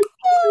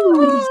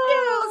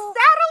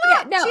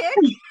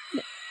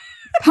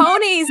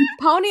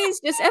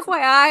 Ponies, just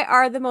FYI,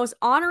 are the most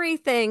ornery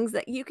things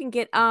that you can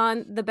get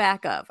on the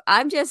back of.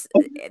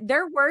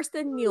 They're worse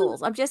than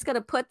mules. I'm just gonna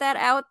put that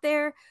out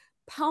there.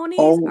 Ponies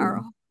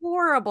are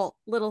horrible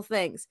little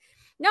things.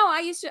 No,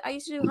 I used to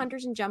do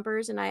hunters and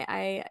jumpers, and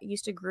I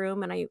used to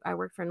groom, and I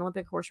worked for an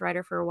Olympic horse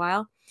rider for a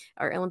while,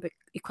 or Olympic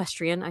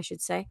equestrian, I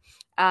should say.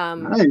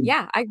 Nice.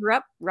 Yeah, I grew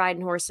up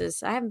riding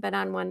horses. I haven't been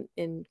on one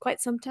in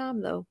quite some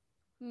time though.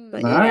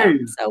 But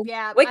nice.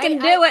 We can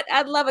do it.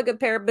 I'd love a good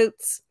pair of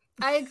boots.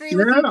 I agree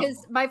with you,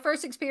 because my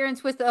first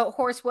experience with a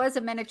horse was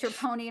a miniature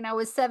pony, and I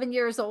was 7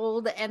 years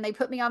old, and they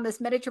put me on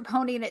this miniature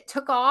pony, and it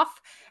took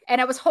off,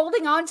 and I was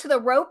holding on to the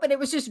rope, and it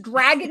was just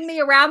dragging me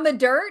around the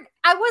dirt.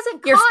 I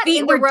wasn't Your caught feet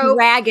in were the rope.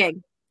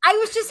 dragging. I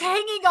was just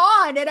hanging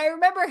on, and I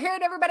remember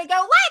hearing everybody go,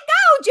 "Let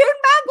go,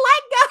 Junebug,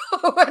 let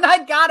go!" And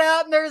I got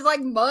up, and there was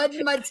like mud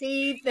in my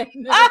teeth, and it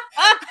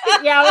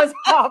was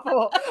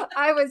awful.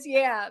 I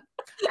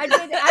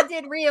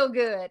did real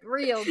good,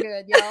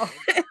 y'all.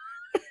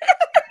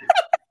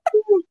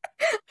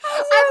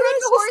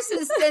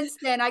 since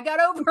then. I got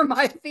over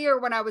my fear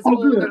when I was Oh,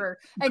 good. older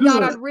and got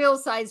Good. on real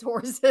size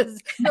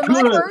horses. But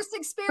my Good. first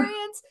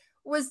experience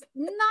was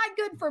not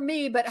good for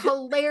me, but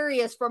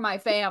hilarious for my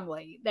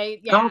family. I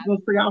was gonna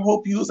say, I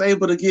hope you was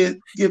able to get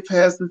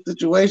past the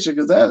situation,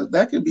 because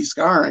that could be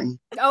scarring.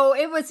 Oh,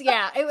 it was,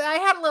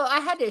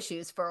 I had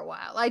issues for a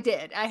while. I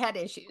had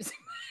issues.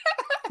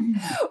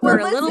 For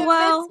a little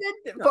while.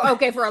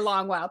 Vincent, for a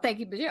long while. Thank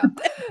you, Michelle.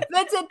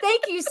 Vincent,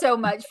 thank you so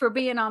much for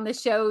being on the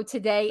show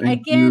today.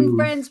 Thank Again, you.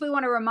 friends, we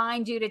want to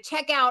remind you to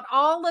check out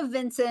all of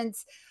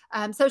Vincent's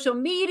social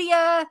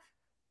media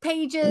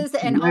pages,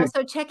 and Right.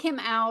 also check him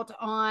out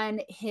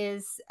on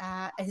his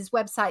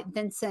website,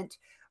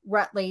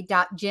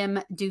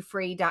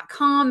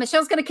 vincentrutley.jimdufree.com.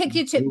 Michelle's going to kick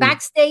you to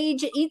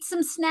backstage, eat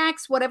some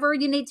snacks, whatever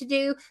you need to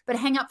do, but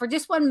hang out for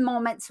just one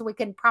moment so we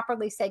can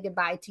properly say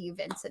goodbye to you,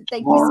 Vincent.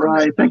 Thank you All so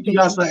right. much. Thank you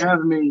guys for being here.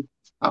 having me.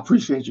 I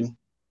appreciate you.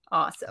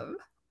 Awesome.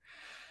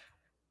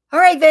 All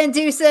right, Van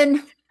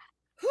Dusen.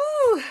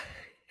 Whew.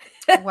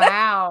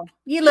 Wow.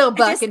 You little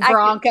bucking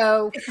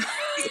bronco.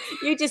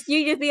 You just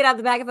beat on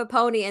the back of a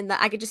pony, and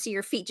I could just see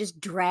your feet just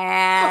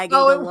dragging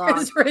Oh, it along.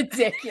 was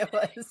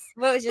ridiculous.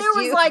 Well, it was just There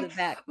was you like in the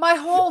back. my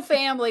whole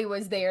family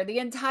was there, the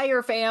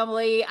entire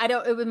family.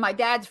 It was my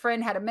dad's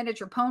friend had a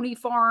miniature pony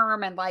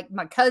farm, and like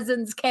my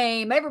cousins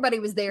came. Everybody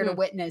was there to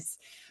witness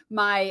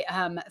my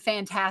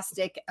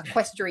fantastic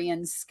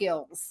equestrian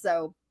skills.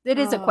 So it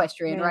is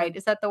equestrian, man. right?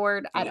 Is that the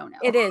word? I don't know.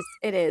 It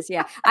is.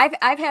 Yeah.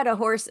 I've had a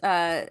horse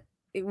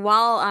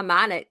while I'm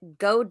on it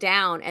go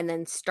down and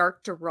then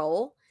start to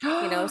roll.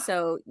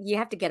 So you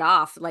have to get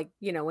off, like,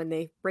 when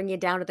they bring you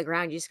down to the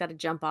ground, you just got to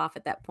jump off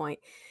at that point.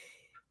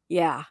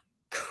 Yeah.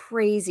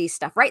 Crazy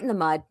stuff right in the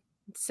mud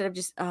instead of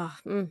just,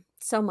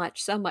 so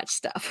much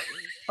stuff.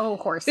 Oh,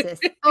 horses.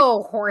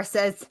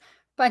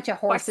 Bunch of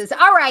horses.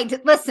 All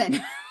right.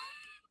 Listen.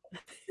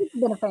 It's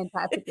been a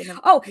fantastic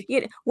interview. Oh,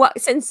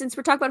 since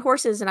we're talking about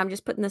horses, and I'm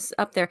just putting this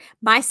up there,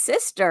 my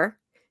sister,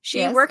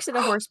 she works at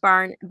a horse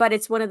barn, but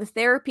it's one of the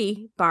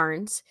therapy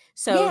barns.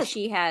 So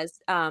she has,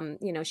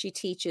 she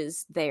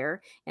teaches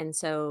there, and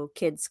so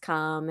kids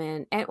come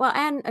and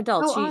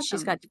adults. She's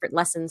awesome. got different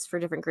lessons for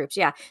different groups.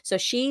 Yeah, so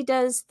she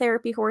does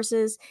therapy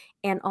horses,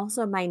 and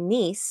also my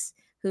niece,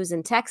 who's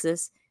in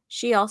Texas,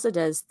 she also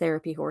does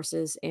therapy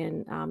horses,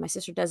 and my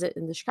sister does it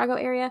in the Chicago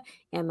area,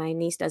 and my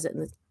niece does it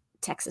in the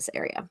Texas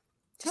area.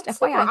 Just That's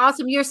FYI. super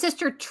awesome. Your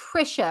sister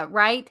Trisha,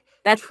 right?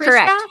 That's Trisha?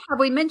 correct. Have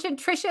we mentioned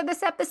Trisha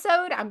this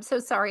episode? I'm so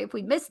sorry if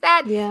we missed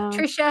that. Yeah.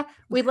 Trisha,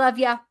 we love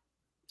you.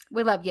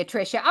 We love you,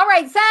 Trisha. All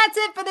right, so that's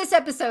it for this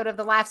episode of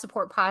the Laugh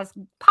Support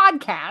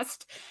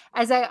Podcast.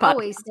 As I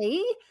always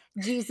say,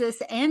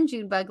 Jesus and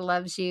Junebug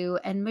loves you.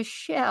 And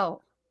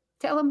Michelle,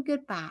 tell them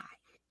goodbye.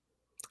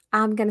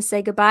 I'm going to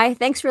say goodbye.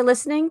 Thanks for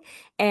listening,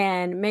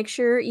 and make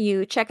sure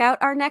you check out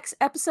our next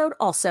episode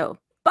also.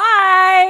 Bye.